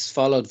kick is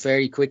followed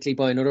very quickly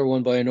by another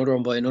one, by another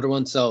one, by another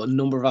one. So a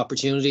number of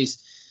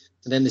opportunities.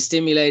 And then the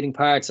stimulating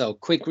part, so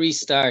quick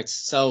restarts.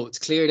 So it's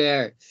clear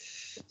there,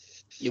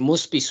 you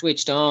must be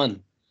switched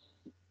on.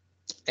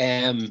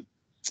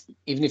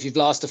 Even if you've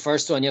lost the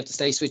first one, you have to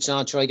stay switched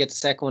on, try get the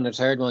second one or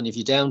third one. If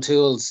you down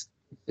tools,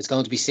 it's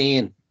going to be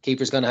seen.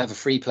 Keeper's going to have a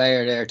free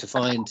player there to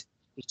find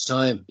each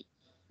time.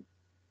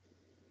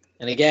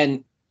 And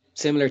again,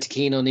 similar to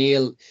Keane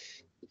O'Neill,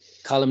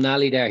 Colm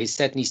Nally there, he's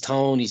setting his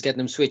tone, he's getting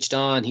them switched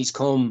on, he's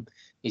kind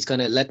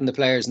of letting the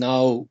players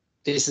know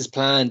this is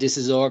planned, this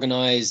is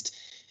organised,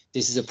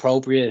 this is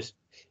appropriate,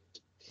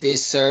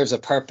 this serves a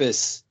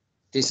purpose,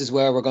 this is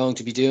where we're going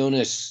to be doing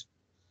it.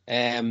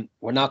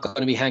 We're not going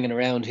to be hanging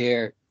around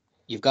here.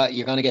 You're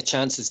going to get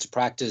chances to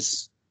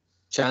practice,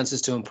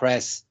 chances to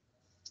impress,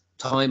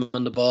 time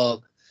on the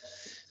ball.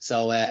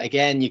 So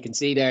again, you can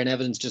see there in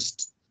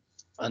evidence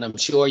and I'm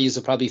sure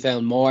you've probably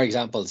found more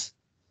examples.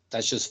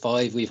 That's just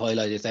 5 we've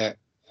highlighted there.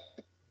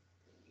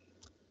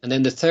 And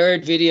then the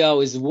third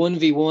video is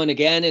 1v1.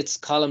 Again, it's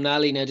Colm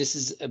Nally. Now, this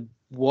is a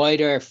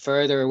wider,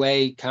 further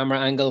away camera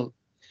angle.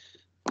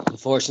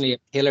 Unfortunately, a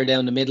killer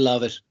down the middle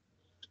of it.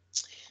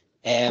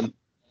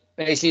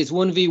 Basically, it's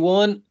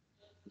 1v1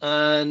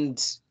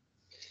 and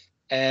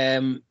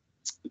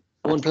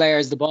one player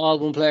has the ball,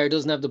 one player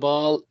doesn't have the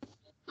ball,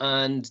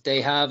 and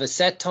they have a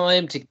set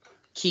time to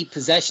keep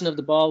possession of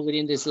the ball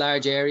within this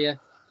large area.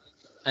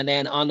 And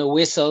then on a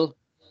whistle,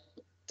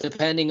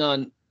 depending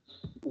on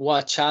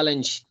what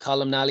challenge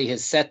Colm Nally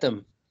has set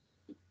them,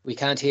 we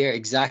can't hear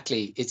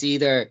exactly. It's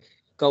either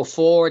go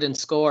forward and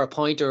score a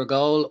point or a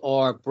goal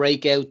or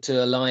break out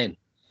to a line.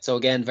 So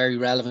again, very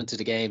relevant to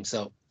the game.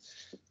 So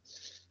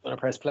I'm going to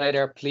press play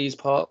there, please,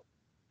 Paul.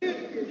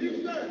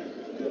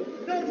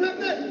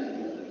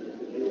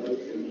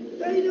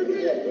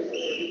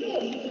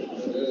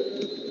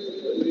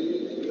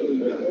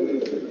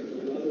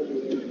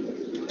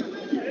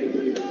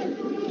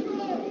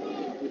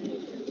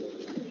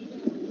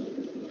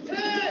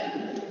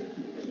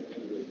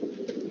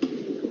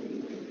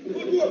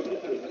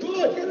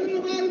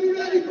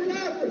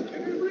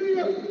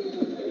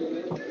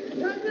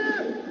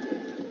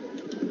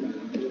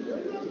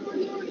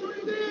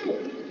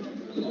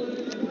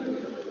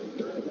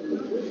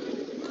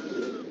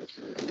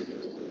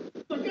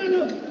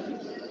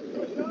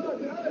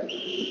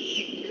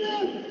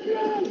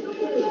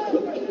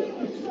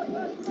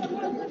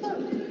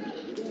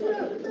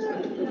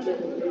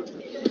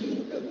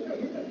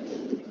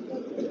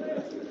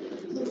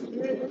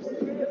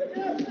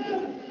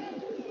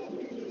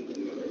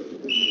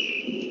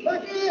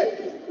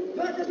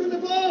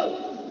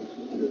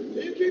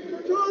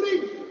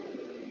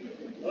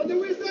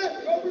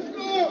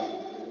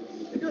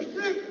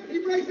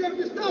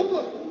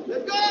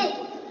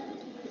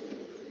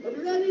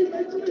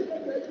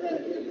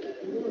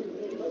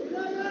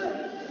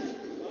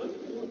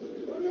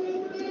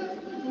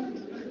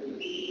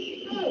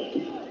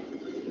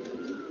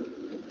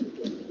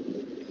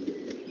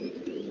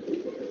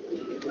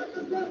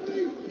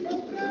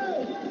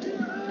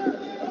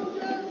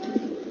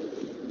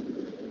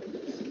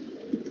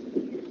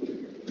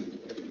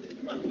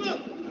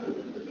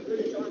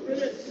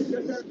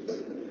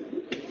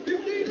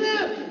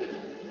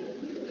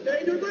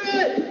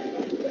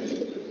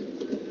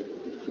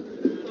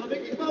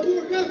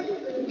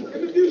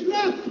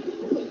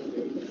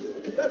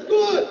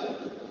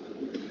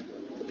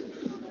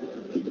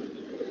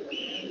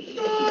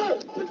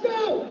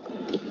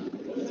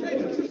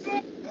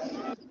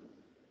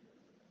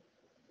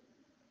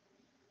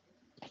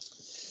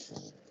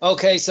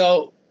 Okay,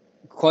 so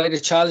quite a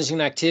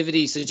challenging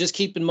activity. So just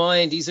keep in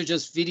mind, these are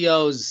just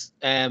videos,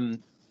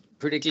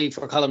 particularly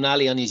for Colm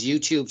Nally on his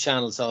YouTube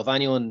channel. So if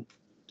anyone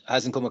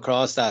hasn't come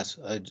across that,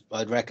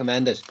 I'd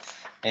recommend it.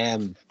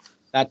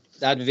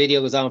 That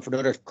video goes on for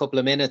another couple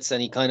of minutes,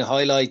 and he kind of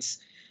highlights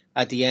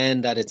at the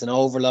end that it's an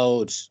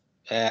overload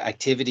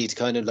activity to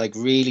kind of like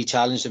really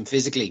challenge them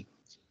physically.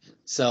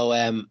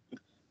 So,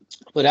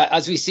 but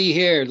as we see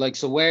here, like,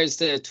 so where's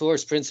the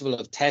TURAS principle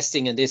of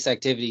testing in this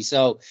activity?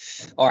 So,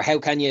 or how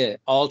can you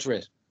alter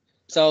it?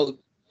 So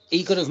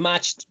he could have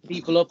matched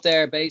people up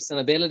there based on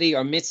ability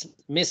or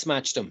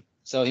mismatched them.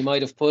 So he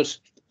might have put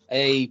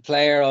a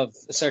player of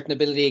a certain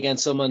ability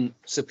against someone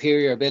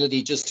superior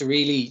ability just to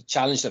really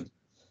challenge them.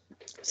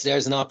 So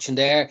there's an option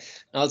there.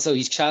 And also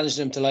he's challenged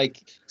them to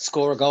like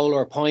score a goal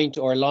or a point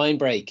or a line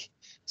break.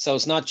 So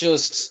it's not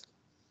just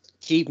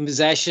keeping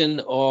possession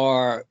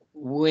or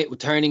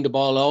turning the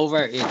ball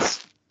over.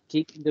 It's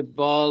keeping the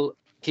ball,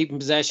 keeping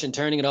possession,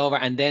 turning it over,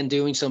 and then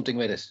doing something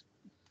with it.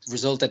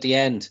 Result at the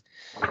end.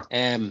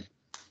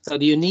 So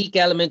the unique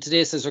element to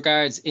this as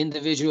regards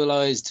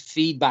individualized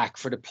feedback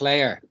for the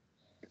player.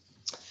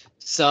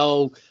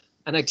 So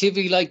an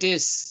activity like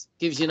this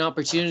gives you an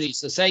opportunity.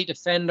 So say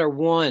defender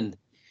 1,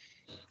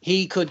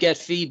 he could get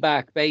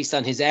feedback based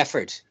on his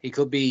effort. He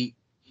could be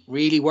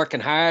really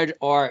working hard,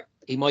 or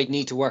he might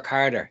need to work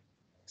harder.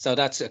 So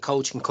that's a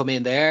coach can come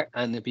in there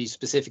and it'd be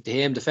specific to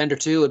him. Defender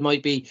 2, it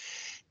might be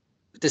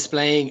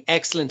displaying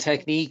excellent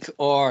technique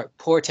or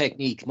poor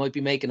technique, might be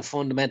making a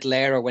fundamental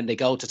error when they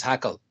go to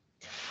tackle.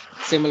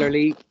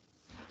 Similarly,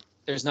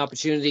 there's an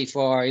opportunity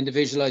for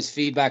individualized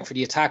feedback for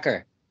the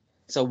attacker.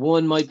 So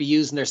one might be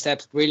using their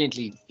steps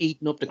brilliantly,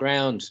 eating up the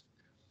ground.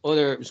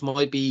 Others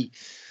might be,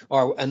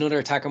 or another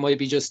attacker might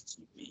be just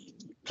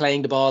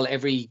playing the ball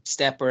every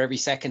step or every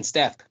second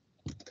step.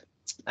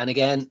 And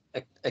again,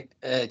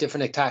 a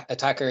different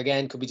attacker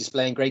again could be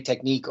displaying great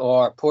technique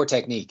or poor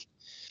technique.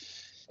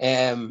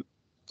 In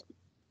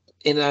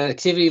an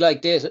activity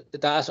like this,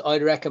 that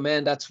I'd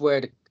recommend, that's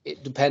where,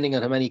 depending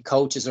on how many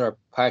coaches are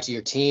part of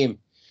your team,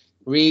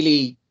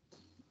 really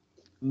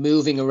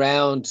moving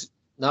around,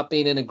 not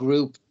being in a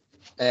group,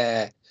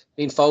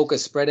 being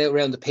focused, spread out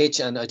around the pitch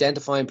and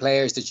identifying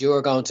players that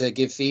you're going to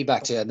give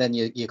feedback to. And then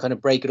you kind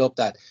of break it up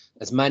that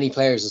as many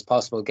players as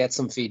possible get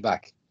some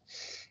feedback.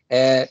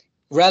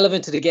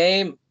 Relevant to the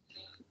game.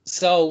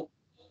 So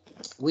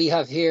we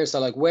have here,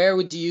 so like, where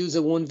would you use a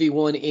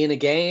 1v1 in a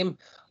game?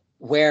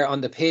 Where on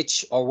the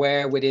pitch, or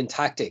where within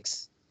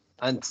tactics?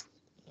 And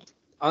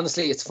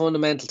honestly, it's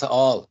fundamental to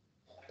all.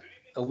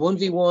 A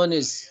 1v1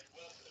 is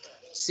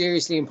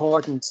seriously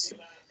important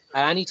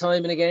at any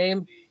time in a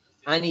game,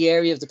 any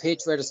area of the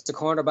pitch, whether it's the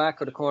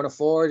cornerback or the corner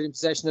forward in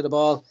possession of the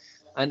ball.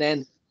 And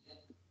then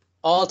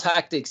all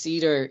tactics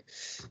either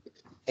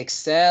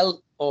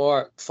excel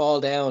or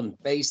fall down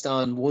based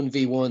on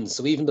 1v1.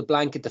 So even the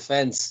blanket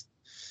defense,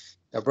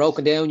 they're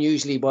broken down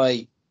usually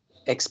by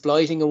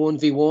exploiting a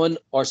 1v1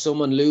 or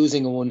someone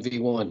losing a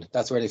 1v1.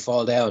 That's where they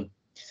fall down.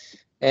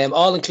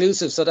 All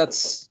inclusive, so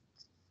that's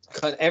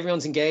kind of,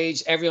 everyone's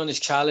engaged, everyone is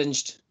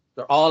challenged,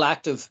 they're all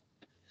active.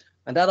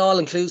 And that all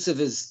inclusive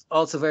is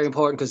also very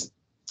important, because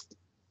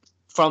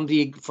from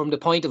the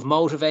point of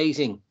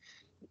motivating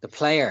the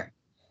player,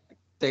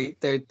 they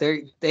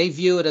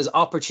view it as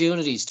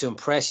opportunities to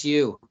impress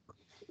you.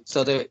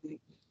 So that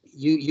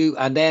you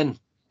and then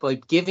by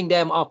giving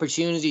them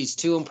opportunities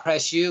to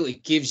impress you,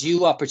 it gives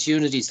you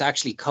opportunities to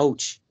actually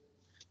coach.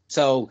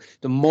 So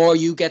the more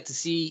you get to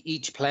see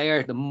each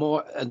player, the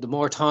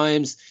more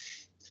times,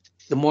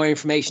 the more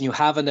information you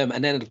have on them,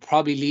 and then it'll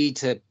probably lead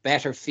to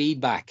better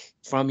feedback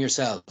from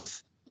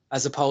yourself,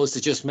 as opposed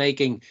to just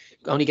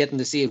only getting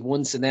to see it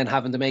once and then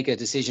having to make a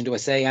decision. Do I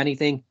say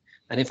anything?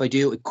 And if I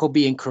do, it could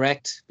be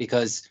incorrect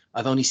because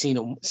I've only seen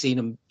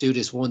him do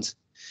this once.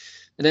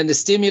 And then the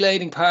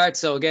stimulating part.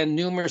 So again,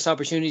 numerous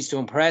opportunities to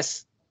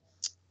impress.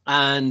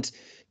 And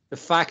the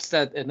fact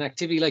that an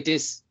activity like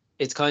this,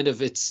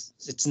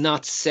 it's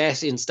not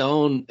set in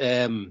stone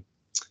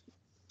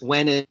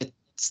when it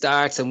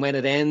starts and when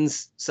it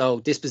ends.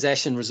 So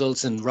dispossession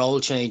results in role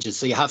changes.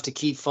 So you have to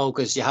keep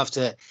focused. You have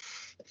to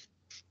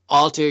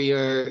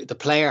alter the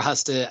player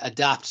has to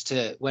adapt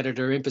to whether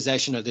they're in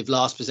possession or they've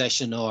lost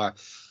possession, or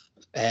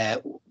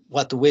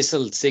what the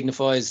whistle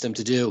signifies them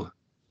to do.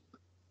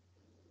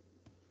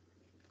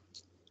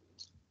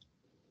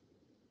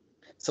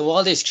 So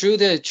all this through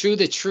the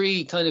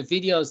three kind of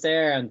videos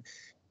there, and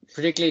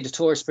particularly the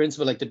TURAS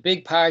principle, like the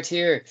big part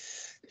here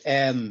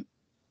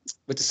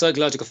with the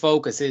psychological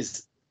focus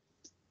is,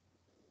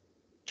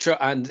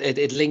 and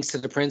it links to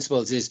the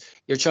principles, is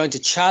you're trying to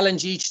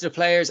challenge each of the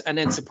players and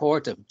then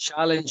support them.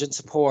 Challenge and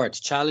support.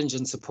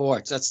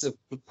 That's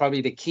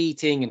probably the key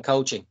thing in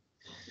coaching.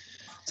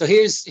 So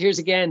here's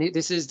again,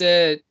 this is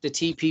the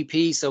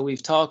TPP. So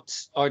we've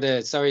talked, or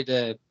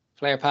the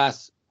player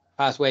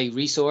pathway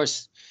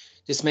resource.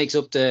 This makes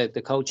up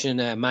the coaching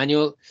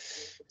manual.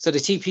 So the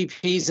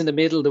TPP is in the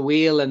middle, the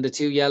wheel and the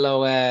two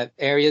yellow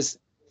areas.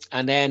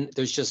 And then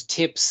there's just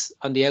tips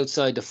on the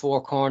outside, the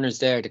four corners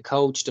there, the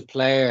coach, the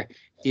player,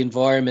 the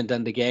environment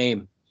and the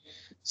game.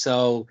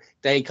 So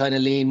they kind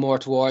of lean more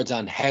towards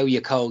on how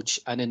you coach.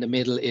 And in the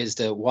middle is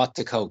the what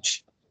to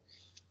coach.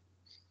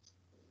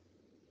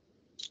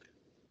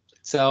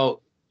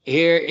 So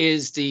here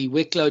is the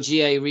Wicklow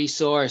GA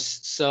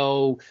resource.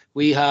 So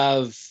we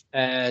have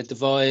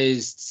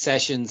devised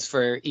sessions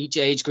for each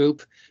age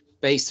group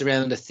based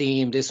around a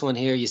theme. This one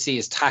here you see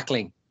is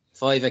tackling.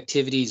 5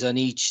 activities on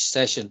each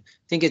session.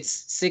 I think it's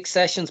 6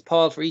 sessions,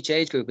 Paul, for each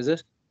age group, is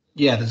it?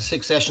 Yeah, there's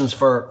 6 sessions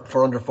for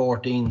under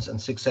 14s and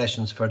 6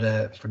 sessions for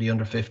the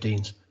under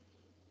 15s.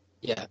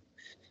 Yeah.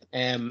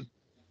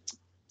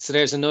 So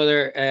there's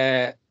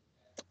another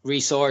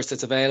resource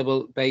that's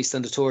available based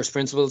on the TURAS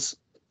principles.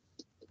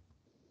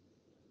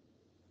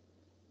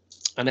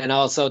 And then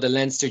also the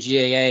Leinster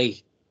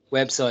GAA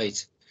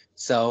website.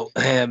 So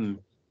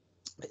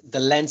the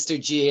Leinster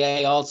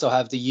GAA also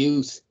have the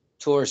youth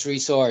TURAS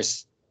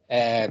resource,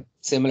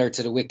 similar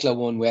to the Wicklow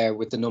one, where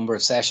with the number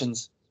of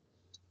sessions.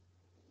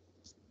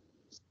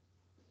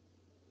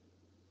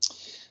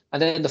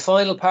 And then the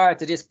final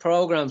part of this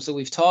program, so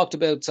we've talked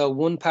about, so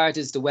one part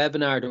is the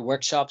webinar, the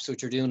workshops,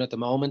 which we're doing at the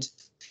moment.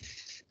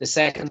 The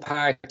second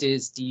part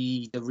is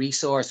the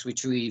resource,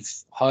 which we've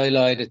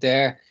highlighted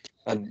there,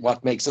 and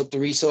what makes up the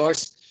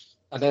resource.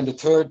 And then the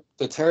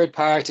third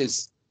part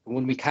is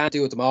one we can't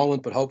do at the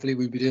moment, but hopefully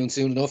we'll be doing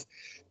soon enough.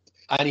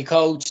 Any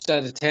coach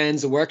that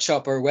attends a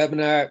workshop or a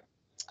webinar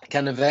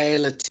can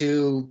avail of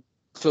 2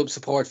 club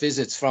support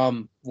visits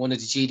from one of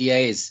the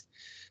GDAs.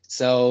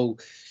 So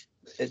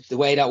the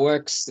way that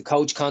works, the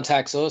coach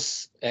contacts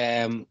us.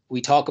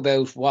 We talk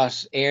about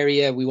what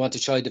area we want to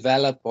try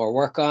develop or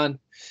work on.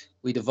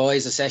 We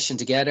devise a session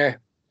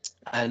together,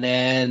 and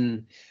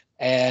then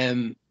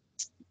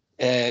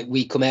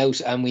we come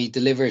out and we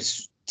deliver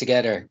it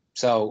together.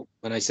 So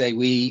when I say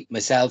we,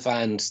 myself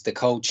and the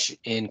coach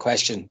in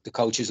question, the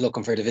coach who's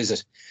looking for the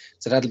visit.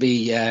 So that'll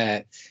be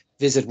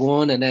visit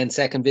 1, and then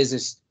second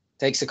visit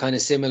takes a kind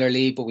of similar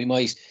lead, but we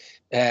might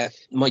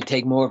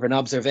take more of an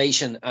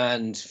observation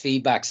and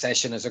feedback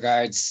session as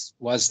regards,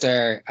 was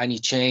there any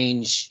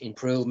change,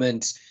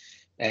 improvement,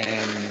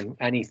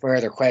 any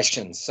further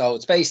questions. So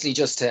it's basically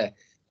just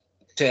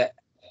to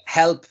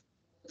help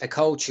a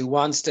coach who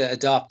wants to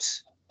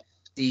adopt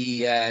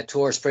the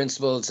TURAS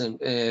principles and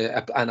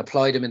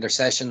apply them in their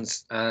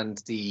sessions, and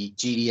the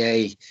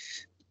GDA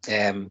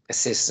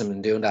assists them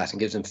in doing that and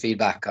gives them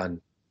feedback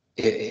on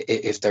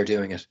if they're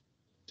doing it.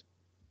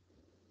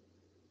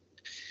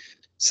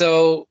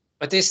 So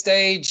at this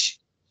stage,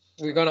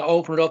 we're going to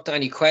open it up to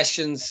any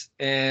questions.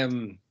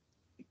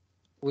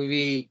 Will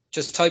we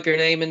just type your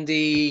name in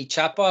the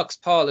chat box,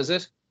 Paul, is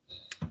it?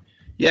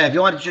 Yeah, if you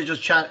want to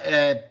just chat,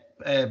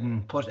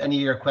 put any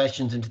of your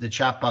questions into the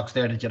chat box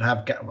there that you'd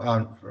have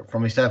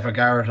from myself or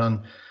Garrett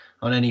on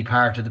any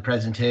part of the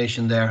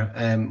presentation there.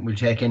 We'll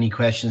take any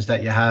questions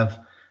that you have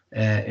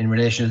in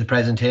relation to the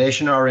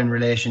presentation, or in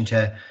relation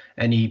to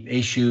any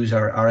issues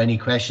or any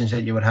questions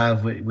that you would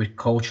have with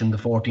coaching the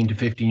 14 to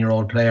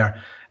 15-year-old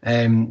player.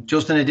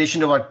 Just in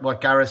addition to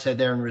what Gareth said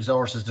there in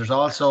resources, there's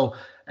also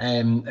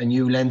a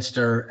new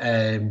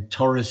Leinster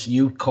TURAS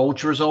youth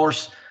coach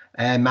resource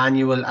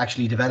manual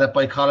actually developed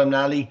by Colin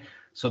Nally.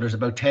 So there's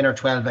about 10 or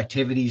 12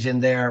 activities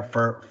in there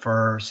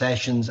for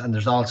sessions, and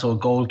there's also a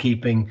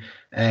goalkeeping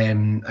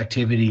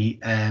activity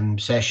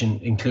session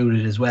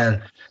included as well.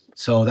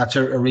 So that's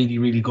a really,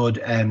 really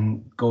good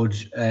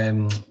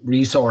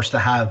resource to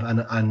have,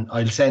 and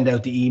I'll send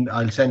out the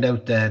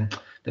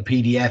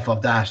PDF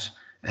of that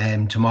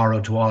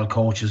tomorrow to all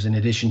coaches, in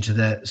addition to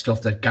the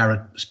stuff that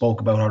Garrett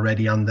spoke about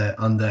already on the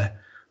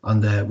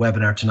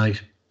webinar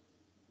tonight.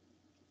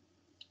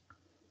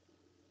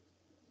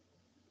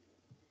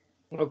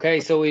 Okay,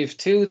 so we've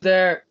 2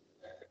 there.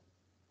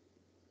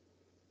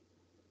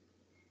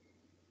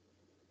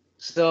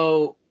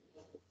 So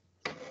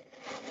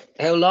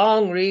how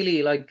long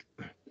really, like,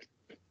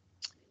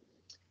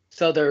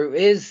 so there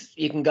is,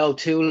 you can go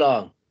too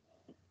long.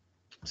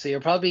 So you're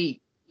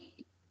probably,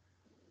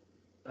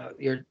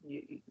 you're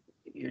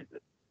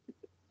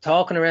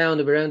talking around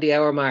the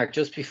hour mark,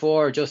 just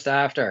before or just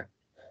after.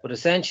 But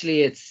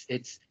essentially it's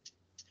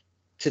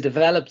to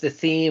develop the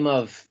theme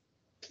of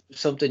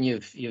something you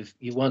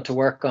want to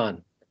work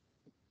on.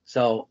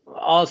 So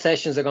all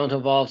sessions are going to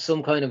involve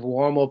some kind of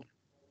warm-up.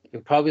 You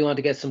probably want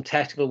to get some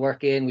tactical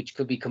work in, which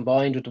could be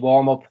combined with the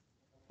warm-up.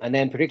 And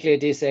then particularly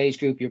at this age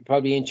group, you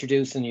want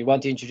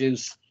to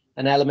introduce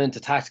an element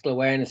of tactical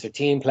awareness or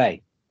team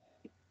play.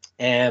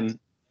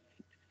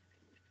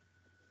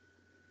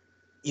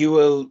 You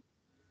will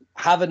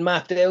have it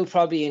mapped out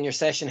probably in your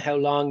session how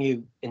long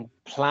you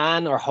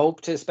plan or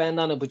hope to spend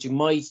on it, but you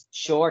might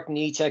shorten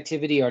each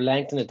activity or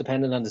lengthen it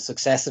depending on the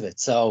success of it.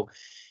 So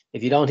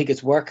if you don't think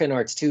it's working or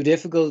it's too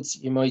difficult,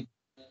 you might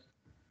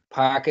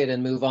park it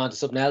and move on to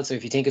something else. Or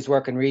if you think it's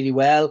working really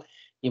well,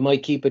 you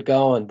might keep it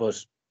going.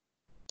 But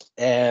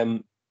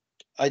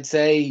I'd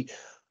say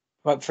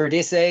for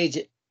this age,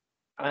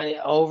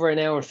 over an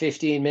hour and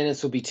 15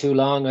 minutes would be too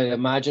long, I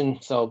imagine.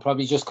 So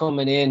probably just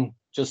coming in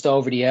just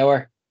over the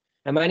hour.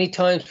 And many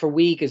times per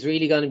week is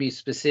really going to be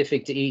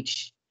specific to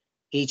each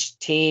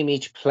team,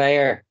 each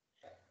player,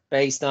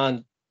 based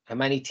on how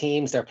many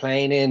teams they're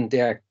playing in,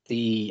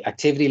 the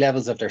activity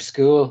levels of their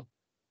school,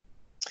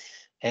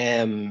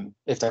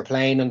 if they're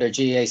playing on their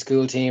GA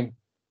school team.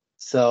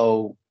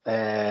 So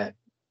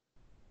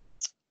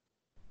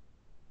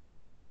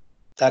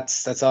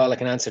that's all I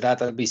can answer.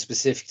 That'll be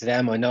specific to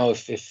them. I know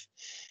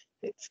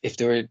if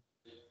they were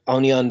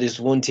only on this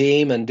one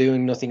team and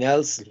doing nothing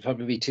else, it'll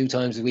probably be 2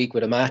 times a week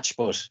with a match,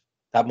 but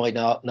that might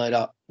not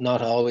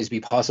always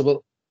be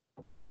possible.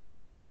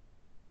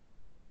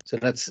 So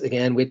that's,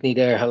 again, Whitney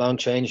there, how long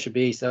training should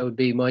be. So that would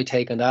be my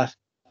take on that.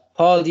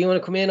 Paul, do you want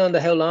to come in on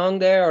the how long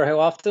there, or how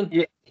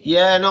often?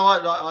 Yeah, no,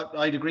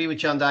 I'd agree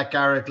with you on that,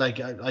 Garrett. Like,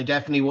 I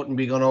definitely wouldn't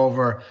be going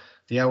over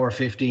the hour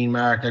 15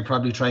 mark. I'd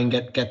probably try and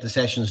get the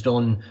sessions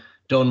done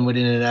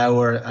within an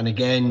hour. And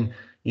again,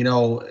 you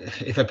know,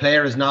 if a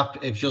player is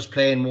just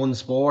playing one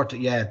sport,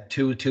 yeah,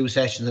 two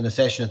sessions in a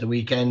session at the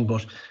weekend,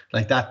 but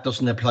like that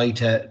doesn't apply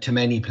to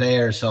many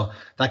players. So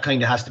that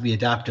kind of has to be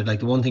adapted.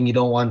 Like, the one thing you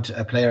don't want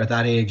a player at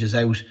that age is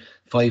out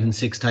 5 and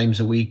 6 times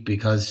a week,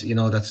 because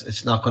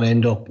it's not going to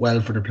end up well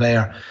for the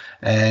player.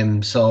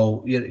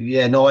 So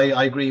yeah, no,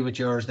 I agree with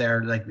yours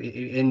there. Like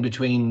in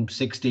between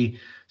 60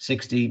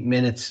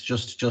 minutes,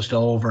 just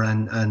over,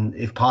 and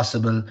if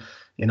possible,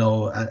 2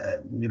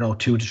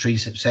 to 3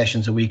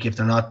 sessions a week if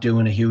they're not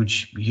doing a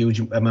huge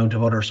amount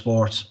of other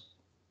sports.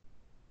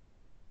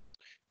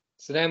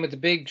 So then with the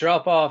big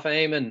drop off,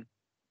 Eamon,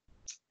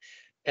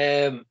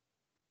 there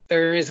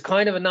is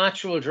kind of a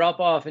natural drop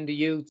off in the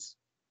youths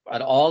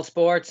at all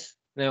sports.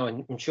 Now,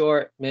 I'm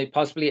sure maybe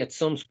possibly at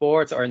some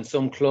sports or in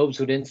some clubs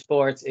within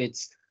sports,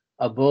 it's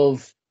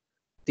above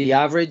the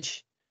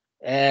average.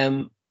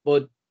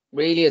 But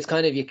really, it's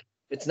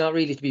not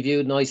really to be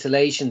viewed in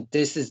isolation.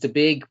 This is the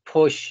big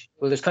push.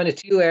 Well, there's kind of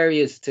 2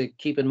 areas to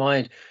keep in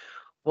mind.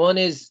 One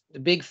is the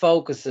big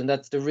focus, and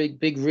that's the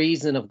big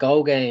reason of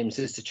Go Games,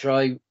 is to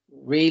try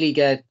really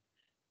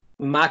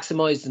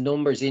maximize the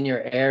numbers in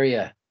your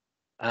area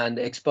and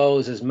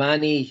expose as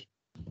many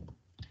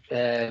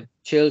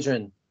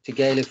children to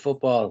Gaelic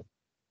football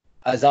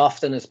as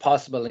often as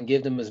possible, and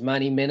give them as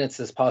many minutes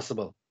as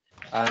possible,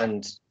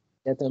 and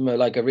get them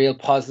a real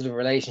positive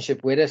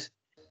relationship with it,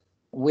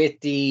 with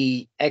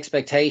the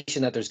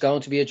expectation that there's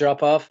going to be a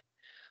drop off.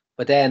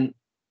 But then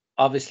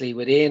obviously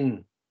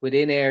within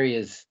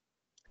areas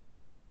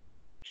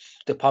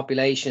the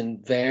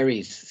population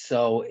varies.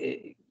 So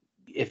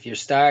if you're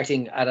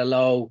starting at a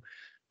low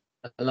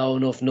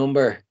enough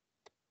number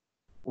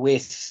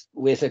with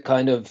a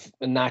kind of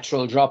a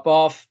natural drop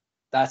off,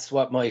 that's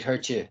what might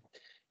hurt you.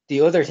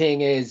 The other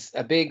thing is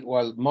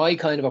my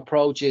kind of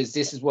approach is,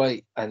 this is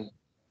why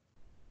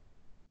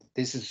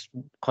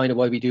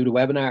we do the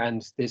webinar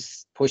and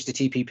this push the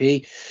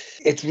TPP.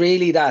 It's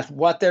really that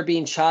what they're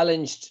being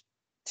challenged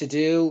to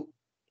do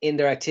in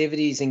their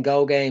activities in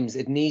Go Games,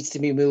 it needs to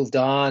be moved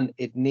on.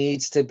 It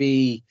needs to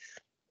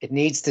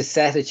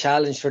set a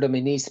challenge for them.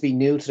 It needs to be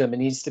new to them. It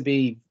needs to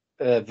be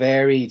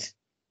varied.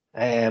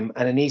 And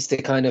it needs to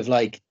kind of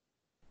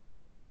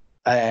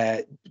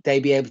they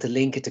be able to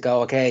link it to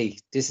go, okay,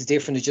 this is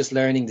different to just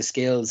learning the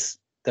skills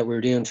that we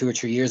were doing 2 or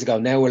 3 years ago.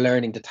 Now we're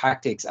learning the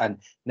tactics, and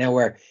now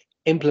we're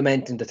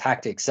implementing the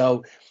tactics.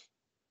 So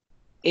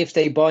if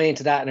they buy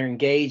into that and are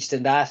engaged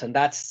in that, and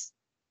that's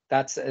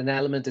an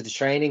element of the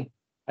training,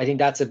 I think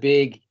that's a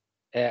big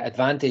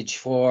advantage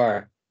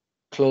for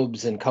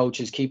clubs and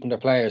coaches keeping their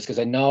players, because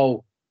I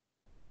know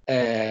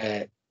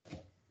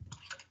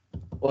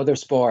other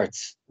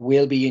sports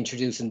will be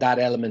introducing that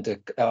element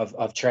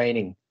of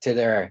training to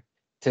their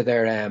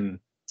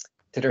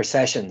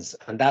sessions,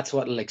 and that's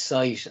what will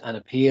excite and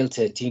appeal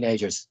to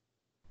teenagers.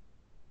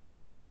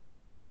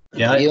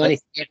 Yeah,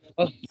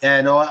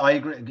 no, I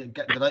agree.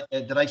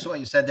 Did I see what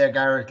you said there,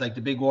 Garrett? Like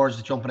the big words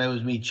that jumping out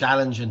was me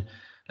challenging.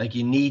 Like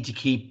you need to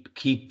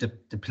keep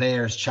the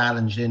players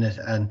challenged in it,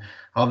 and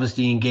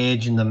obviously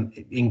engaging them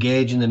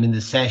in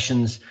the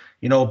sessions.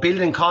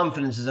 Building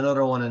confidence is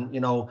another one,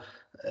 and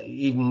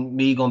even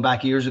me going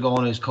back years ago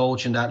when I was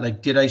coaching that,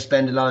 like, did I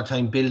spend a lot of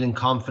time building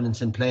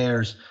confidence in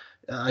players?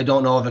 I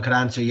don't know if I could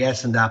answer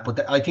yes in that,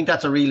 but I think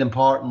that's a real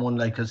important one.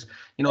 Like, because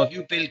if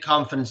you build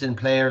confidence in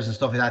players and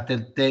stuff like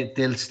that,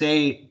 they'll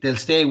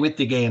stay with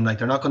the game. Like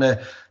they're not going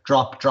to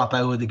drop out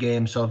of the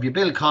game. So if you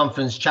build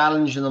confidence,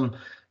 challenging them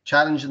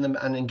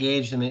and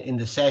engage them in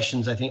the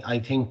sessions, I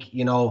think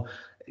you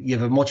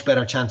have a much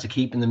better chance of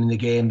keeping them in the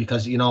game,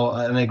 because and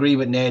I agree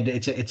with Ned,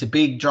 it's a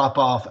big drop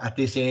off at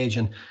this age,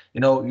 and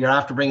you're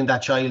after bringing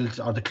that child,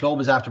 or the club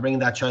is after bringing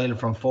that child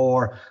from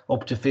 4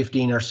 up to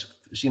 15 or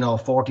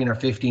 14 or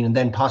 15, and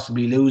then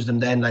possibly lose them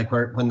then, like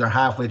when they're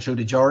halfway through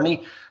the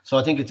journey. So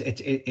I think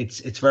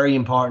it's very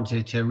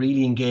important to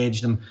really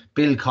engage them,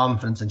 build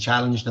confidence, and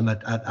challenge them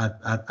at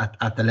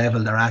the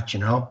level they're at.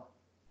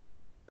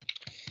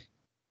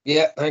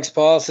 Yeah, thanks,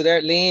 Paul. So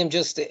there, Liam,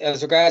 just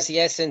as regards to the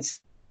SNC,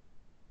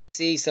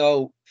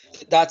 so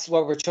that's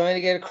what we're trying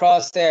to get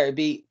across there. It'd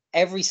be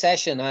every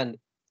session, and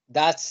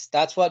that's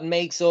what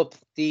makes up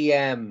the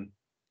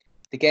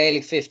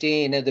Gaelic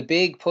 15. Now, the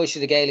big push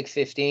of the Gaelic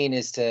 15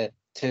 is to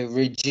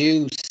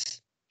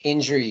reduce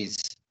injuries.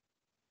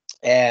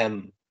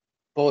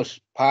 But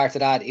part of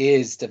that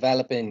is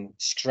developing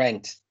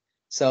strength.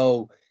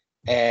 So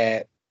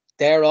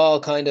they're all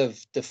kind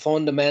of the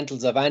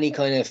fundamentals of any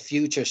kind of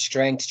future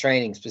strength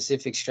training.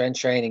 Specific strength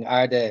training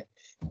are the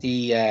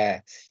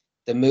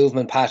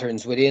movement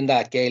patterns within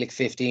that Gaelic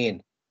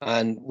 15.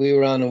 And we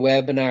were on a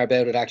webinar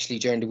about it actually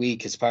during the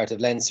week as part of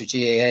Leinster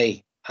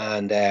GAA.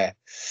 And I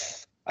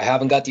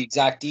haven't got the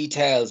exact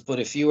details, but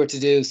if you were to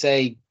do,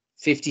 say,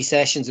 50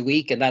 sessions a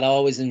week, and that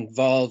always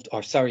involved,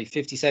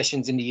 50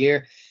 sessions in the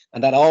year,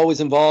 and that always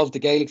involved the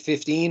Gaelic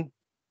 15,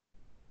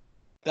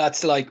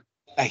 that's like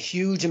a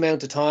huge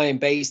amount of time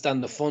based on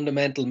the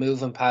fundamental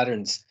movement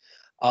patterns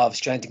of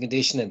strength and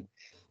conditioning.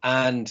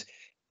 And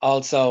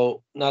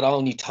also not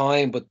only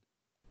time, but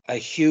a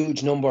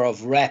huge number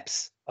of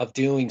reps of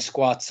doing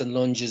squats and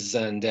lunges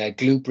and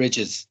glute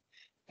bridges.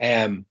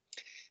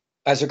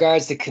 As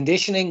regards to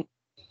conditioning,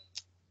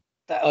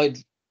 that I'd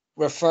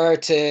refer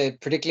to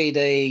particularly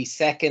the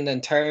second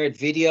and third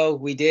video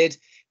we did.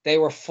 They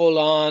were full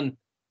on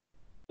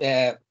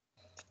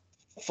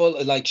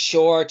full, like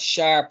short,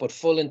 sharp, but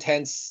full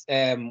intense.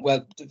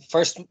 Well,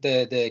 first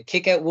the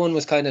kick out one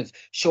was kind of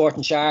short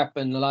and sharp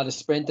and a lot of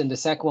sprinting. The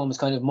second one was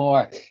kind of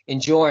more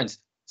endurance.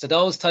 So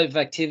those type of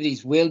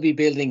activities will be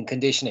building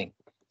conditioning.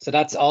 So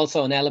that's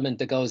also an element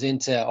that goes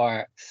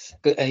into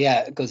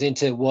goes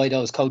into why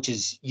those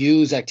coaches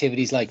use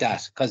activities like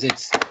that, because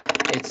it's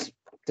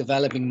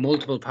developing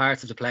multiple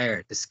parts of the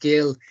player, the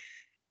skill,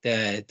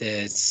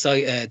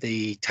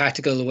 the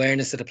tactical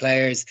awareness of the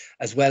players,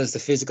 as well as the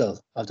physical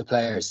of the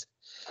players.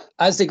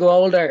 As they go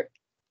older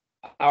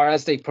or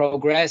as they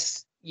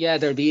progress,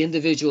 there'll be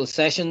individual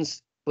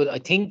sessions, but I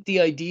think the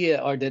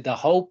idea or the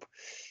hope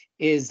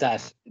is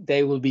that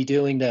they will be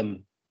doing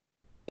them.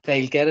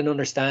 They'll get an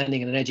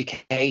understanding and an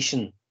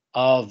education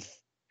of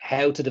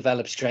how to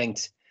develop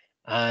strength,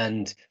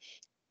 and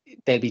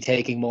they'll be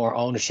taking more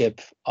ownership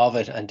of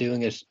it and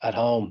doing it at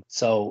home.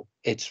 So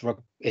it's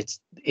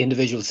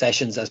individual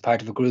sessions as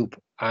part of a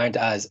group aren't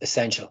as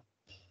essential.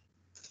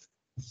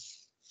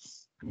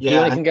 Yeah, you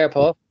anything there,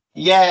 Paul?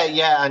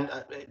 Yeah, and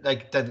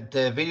like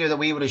the video that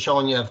we would have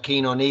shown you of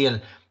Keane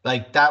O'Neill,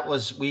 like that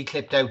was, we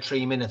clipped out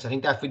 3 minutes. I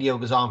think that video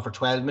goes on for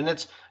 12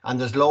 minutes, and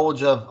there's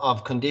loads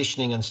of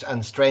conditioning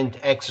and strength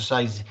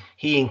exercise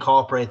he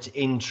incorporates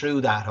in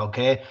through that.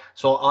 Okay,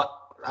 so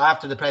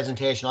after the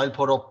presentation, I'll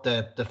put up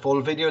the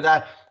full video of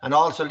that. And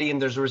also,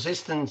 Liam, there's a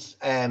resistance,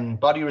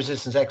 body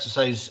resistance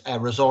exercise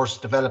resource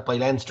developed by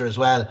Leinster as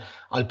well.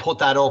 I'll put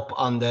that up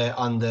on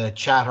the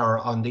chat or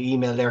on the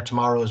email there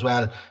tomorrow as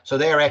well. So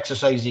there are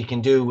exercises you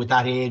can do with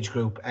that age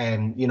group,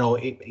 and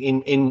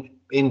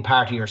in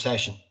part of your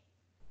session.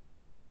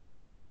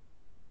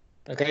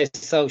 Okay,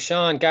 so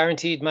Sean,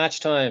 guaranteed match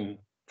time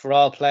for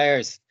all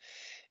players.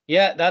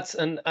 Yeah, that's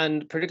and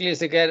particularly as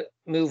they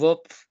move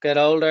up, get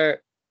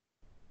older,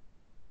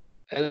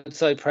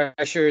 outside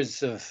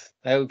pressures of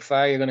how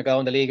far you're going to go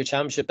in the league or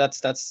championship.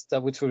 That's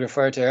which we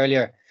referred to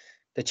earlier.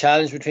 The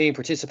challenge between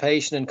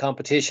participation and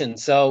competition.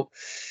 So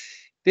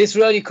this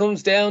really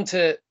comes down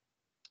to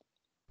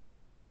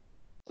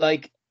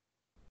like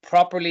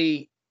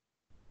properly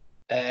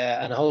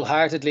and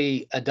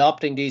wholeheartedly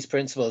adopting these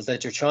principles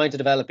that you're trying to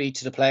develop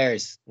each of the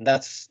players. And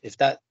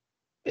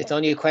it's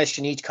only a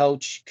question each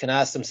coach can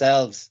ask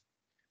themselves: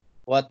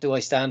 what do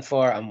I stand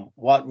for, and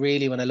what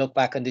really, when I look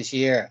back on this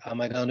year, am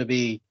I going to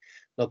be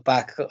look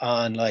back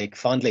on like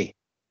fondly?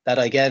 That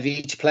I gave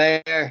each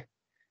player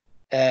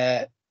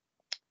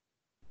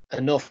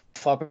enough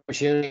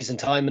opportunities and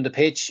time in the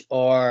pitch,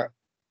 or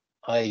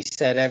I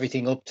set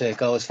everything up to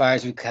go as far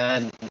as we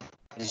can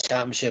in the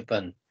championship,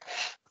 and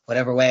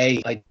whatever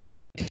way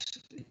it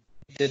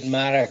didn't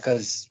matter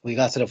because we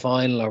got to the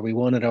final or we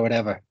won it or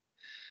whatever.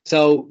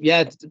 So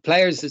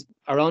players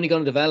are only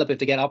going to develop if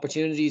they get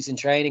opportunities in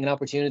training and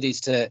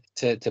opportunities to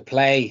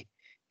play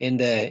in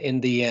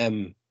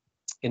the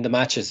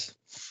matches.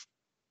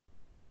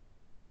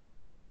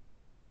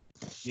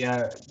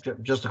 Yeah,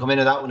 just to come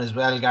into that one as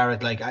well,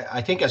 Garrett, like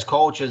I think as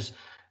coaches,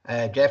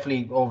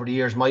 definitely over the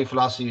years, my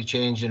philosophy has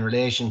changed in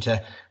relation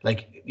to,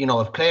 like,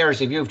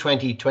 if you have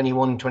 20,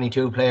 21,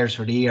 22 players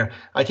for the year,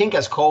 I think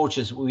as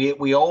coaches,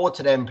 we owe it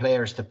to them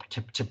players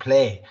to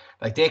play.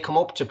 Like, they come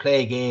up to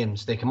play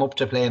games, they come up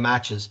to play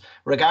matches,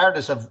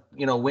 regardless of,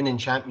 winning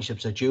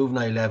championships at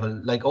juvenile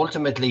level. Like,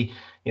 ultimately,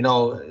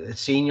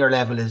 senior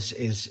level is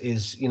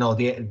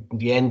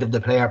the end of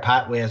the player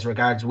pathway as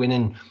regards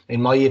winning,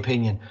 in my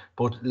opinion.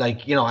 But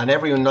and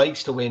everyone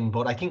likes to win.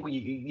 But I think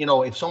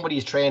if somebody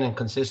is training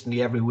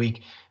consistently every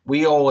week,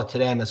 we owe it to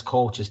them as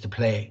coaches to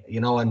play,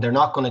 and they're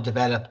not going to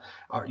develop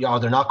or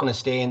they're not going to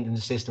stay in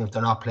the system if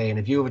they're not playing.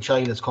 If you have a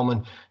child that's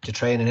coming to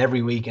training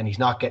every week and he's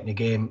not getting a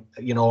game,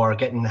 or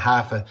getting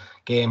half a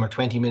game or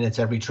 20 minutes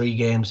every 3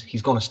 games,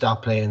 he's going to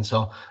stop playing.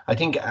 So I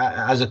think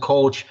as a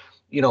coach,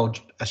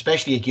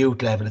 especially at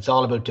youth level, it's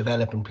all about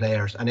developing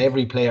players, and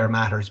every player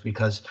matters,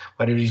 because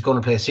whether he's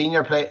going to play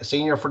senior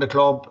for the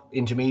club,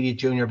 intermediate,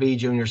 junior B,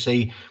 junior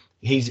C,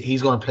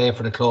 he's going to play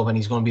for the club, and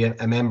he's going to be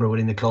a member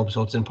within the club.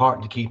 So it's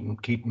important to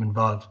keep him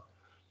involved.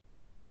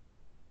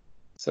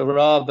 So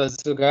Rob, as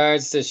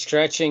regards to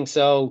stretching,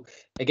 so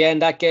again,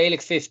 that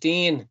Gaelic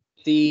 15,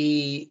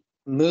 the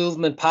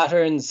movement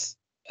patterns,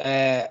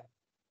 that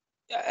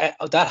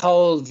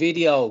whole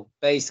video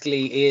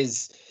basically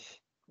is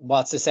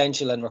what's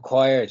essential and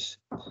required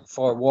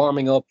for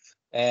warming up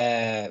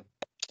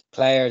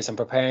players and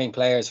preparing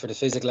players for the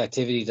physical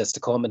activity that's to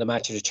come in the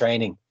match of the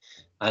training.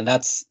 And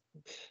that's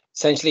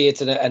essentially, it's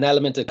an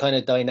element of kind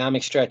of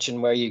dynamic stretching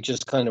where you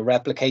just kind of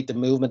replicate the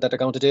movement that they're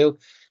going to do.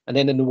 And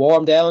then in the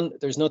warm down,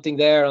 there's nothing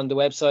there on the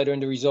website or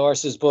in the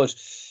resources, but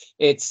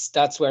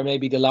that's where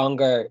maybe the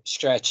longer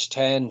stretch,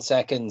 10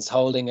 seconds,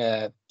 holding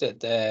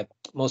the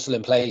muscle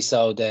in place.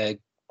 So the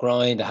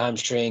groin, the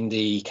hamstring,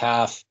 the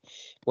calf,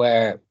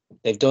 where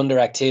they've done their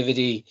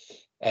activity,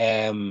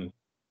 they're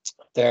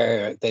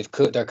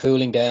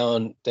cooling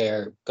down,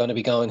 they're going to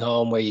be going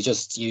home, where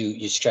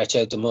you stretch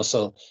out the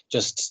muscle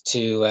just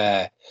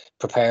to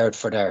prepare it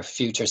for their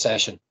future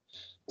session.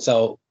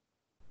 So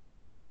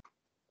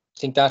I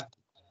think that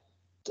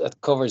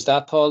covers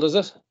that, Paul, does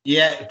it?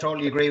 Yeah,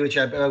 totally agree with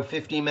you. About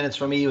 15 minutes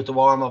for me with the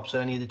warm ups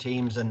of any of the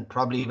teams, and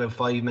probably about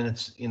 5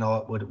 minutes,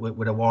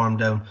 with a warm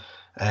down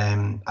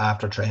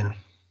after training.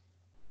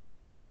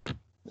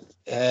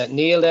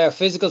 Neil, there,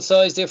 physical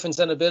size difference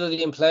and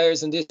ability in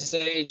players in this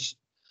age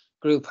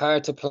group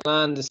hard to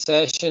plan the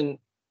session.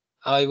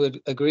 I would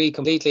agree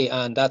completely,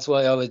 and that's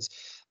why I would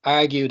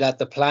argue that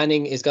the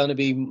planning is going to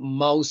be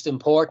most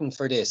important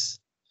for this.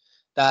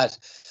 That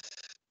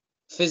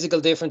physical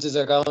differences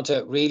are going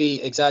to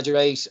really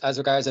exaggerate as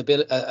regards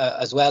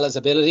as well as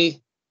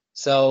ability.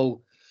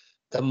 So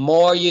the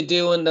more you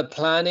do in the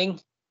planning,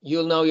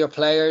 you'll know your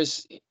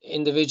players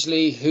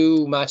individually,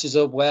 who matches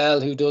up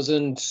well, who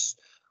doesn't,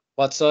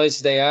 what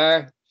size they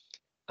are.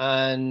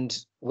 And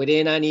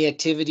within any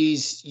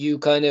activities you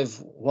kind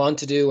of want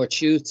to do or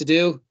choose to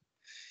do,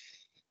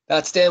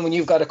 that's then when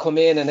you've got to come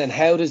in and then,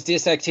 how does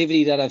this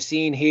activity that I've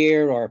seen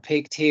here or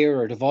picked here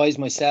or devised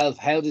myself,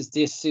 how does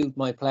this suit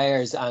my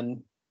players,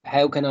 and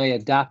how can I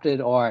adapt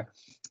it or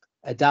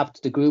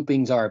adapt the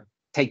groupings or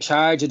take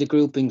charge of the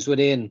groupings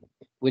within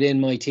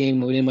my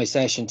team, within my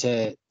session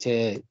to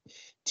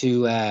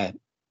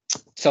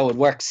so it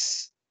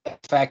works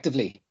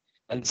effectively.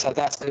 And so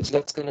that's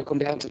going to come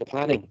down to the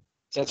planning.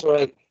 So that's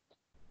right.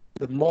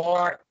 The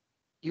more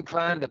you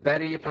plan, the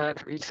better you plan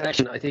for each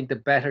session. I think the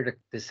better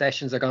the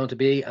sessions are going to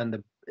be,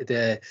 and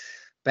the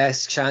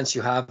best chance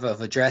you have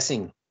of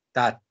addressing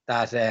that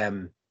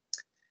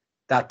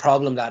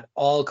problem that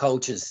all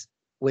coaches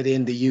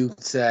within the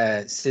youth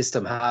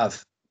system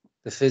have,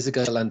 the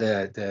physical and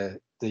the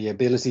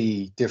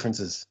ability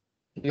differences.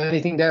 You have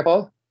anything there,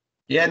 Paul?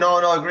 Yeah, no,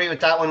 I agree with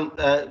that one.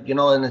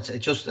 And it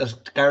just, as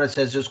Gareth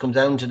says, just comes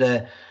down to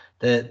the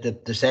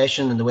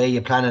session and the way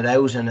you plan it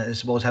out, and I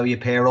suppose how you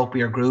pair up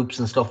your groups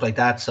and stuff like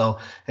that. So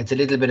it's a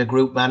little bit of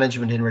group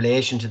management in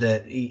relation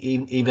to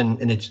even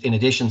in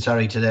addition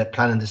to the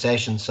planning the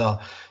session. So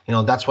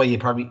that's why you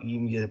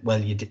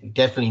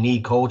definitely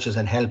need coaches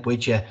and help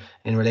with you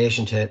in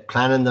relation to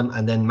planning them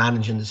and then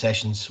managing the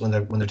sessions when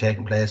they're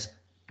taking place.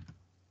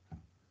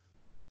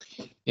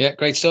 Yeah,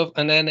 great stuff.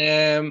 And then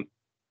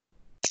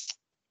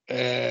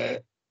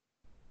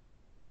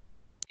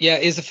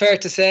is it fair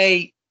to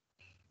say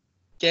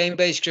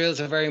game-based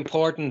drills are very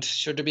important?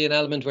 Should there be an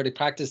element where they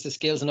practice the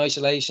skills in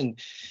isolation?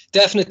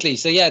 Definitely.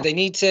 So yeah, they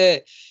need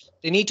to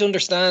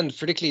understand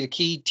particularly the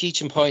key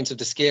teaching points of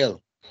the skill.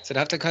 So they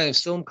have to kind of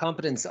some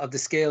competence of the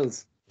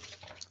skills.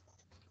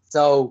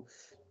 So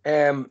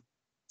that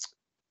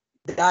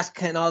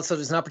can also,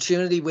 there's an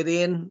opportunity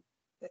within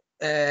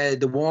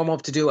the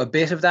warm-up to do a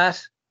bit of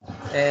that.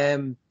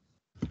 If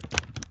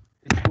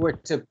you were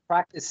to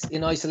practice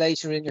in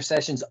isolation in your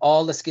sessions,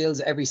 all the skills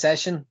every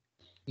session,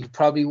 you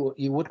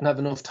wouldn't have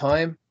enough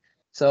time.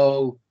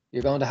 So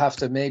you're going to have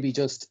to maybe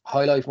just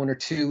highlight one or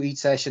two each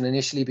session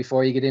initially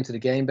before you get into the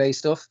game-based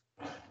stuff.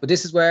 But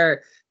this is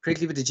where,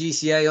 particularly with the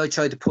GCA, I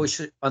try to push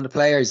on the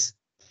players.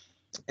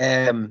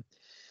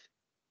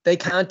 They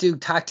can't do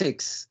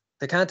tactics.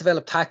 They can't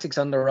develop tactics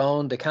on their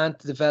own. They can't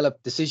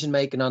develop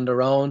decision-making on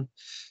their own.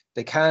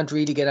 They can't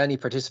really get any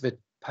participant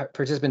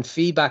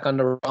feedback on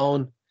their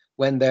own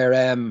when they're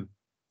at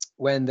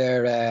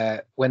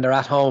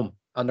home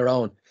on their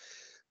own.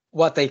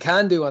 What they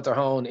can do on their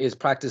own is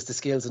practice the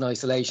skills in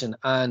isolation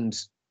and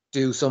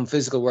do some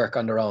physical work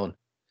on their own.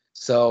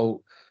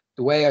 So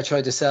the way I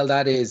try to sell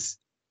that is,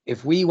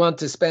 if we want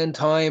to spend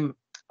time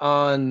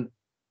on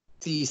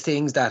these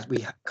things that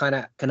we kind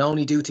of can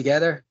only do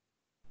together,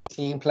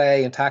 team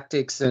play and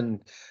tactics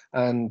and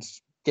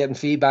getting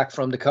feedback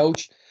from the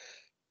coach,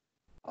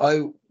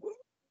 we'll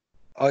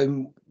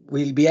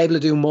be able to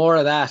do more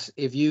of that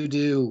if you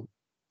do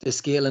the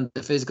skill and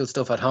the physical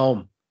stuff at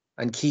home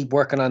and keep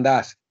working on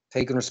that,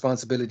 taking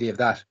responsibility of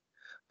that.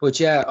 But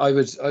yeah, I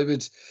would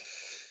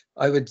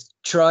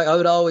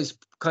always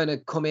kind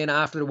of come in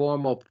after the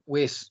warm up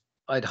with,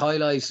 I'd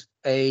highlight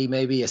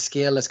maybe a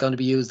skill that's going to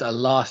be used a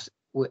lot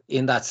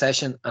in that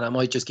session, and I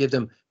might just give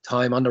them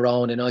time on their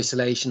own in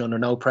isolation under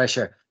no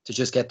pressure to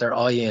just get their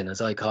eye in,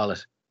 as I call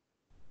it.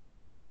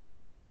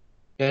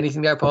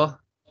 Anything there, Paul?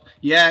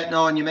 Yeah,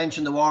 no, and you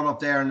mentioned the warm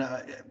up there, and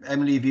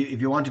Emily, if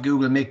you want to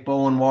Google Mick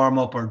Bowen warm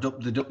up, or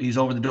he's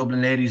over the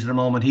Dublin Ladies at the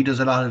moment. He does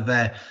a lot of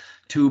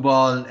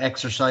 2-ball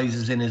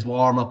exercises in his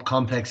warm up,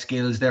 complex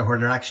skills there, where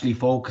they're actually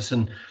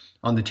focusing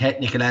on the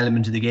technical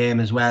element of the game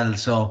as well.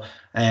 So,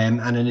 and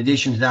in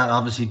addition to that,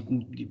 obviously,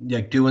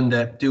 like doing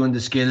the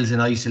skills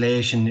in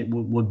isolation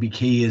would be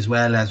key as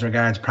well, as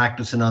regards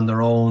practicing on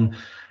their own.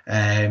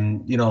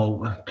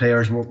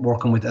 Players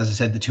working with, as I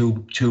said, the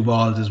two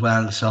balls as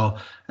well. So,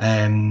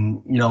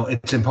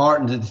 it's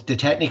important. The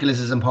technical is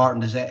as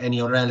important as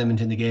any other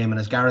element in the game. And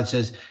as Gareth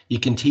says, you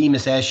can team a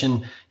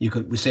session.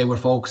 We say we're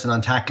focusing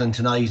on tackling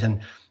tonight, and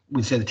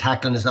we'd say the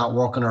tackling is not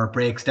working, or it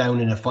breaks down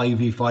in a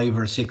 5v5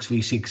 or a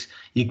 6v6.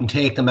 You can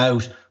take them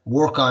out,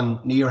 work on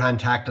near hand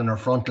tackling or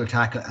frontal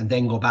tackle, and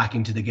then go back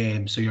into the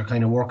game. So you're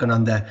kind of working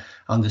on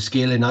the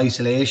skill in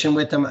isolation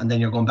with them, and then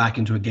you're going back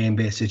into a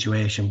game-based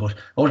situation. But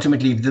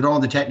ultimately, if they don't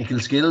have the technical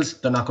skills,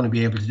 they're not going to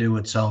be able to do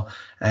it. So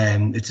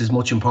it's as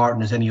much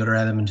important as any other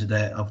element of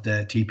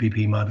the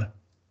TPP model.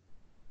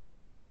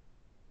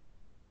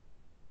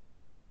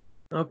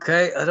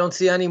 Okay, I don't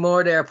see any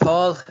more there,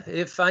 Paul.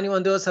 If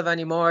anyone does have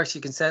any more,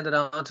 she can send it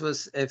on to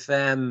us. If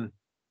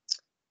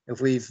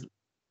we've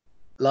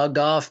logged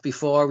off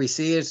before we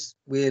see it,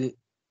 we'll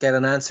get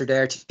an answer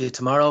there to you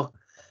tomorrow.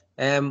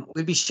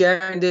 We'll be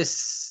sharing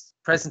this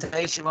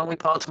presentation, won't we,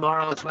 Paul,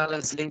 tomorrow, as well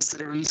as links to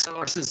the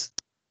resources.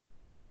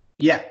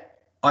 Yeah,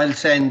 I'll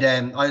send.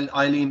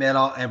 I'll email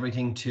out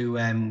everything to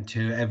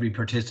every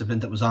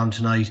participant that was on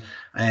tonight.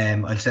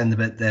 I'll send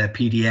the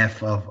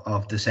PDF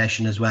of the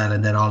session as well,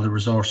 and then all the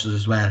resources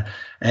as well.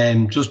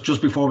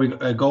 Just before we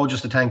go,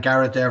 just to thank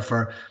Garrett there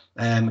for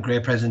a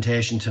great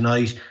presentation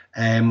tonight.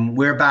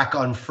 We're back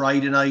on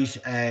Friday night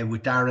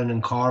with Darren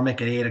and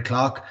Cormac at 8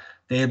 o'clock.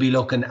 They'll be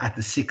looking at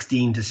the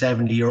 16 to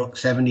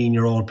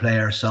 17-year-old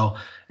players. So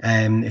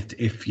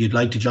if you'd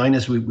like to join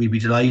us, we'd be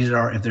delighted.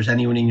 Or if there's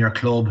anyone in your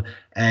club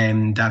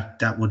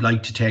that would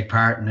like to take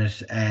part in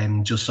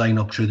it, just sign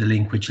up through the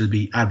link, which will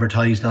be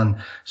advertised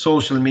on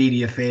social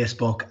media,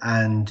 Facebook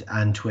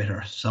and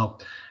Twitter. So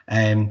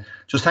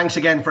just thanks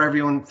again for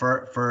everyone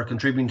for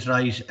contributing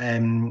tonight.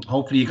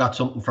 Hopefully you got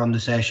something from the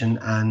session,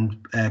 and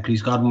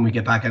please God, when we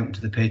get back out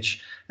into the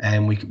pitch,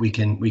 we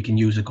can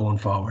use it going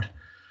forward.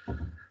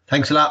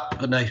 Thanks a lot.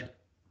 Good night.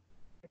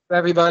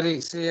 Everybody,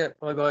 see you.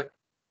 Bye-bye.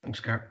 Thanks,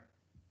 Gar.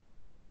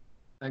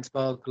 Thanks,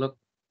 Paul. Good luck.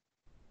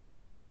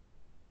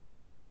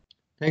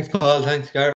 Thanks, Paul. Thanks, Gar.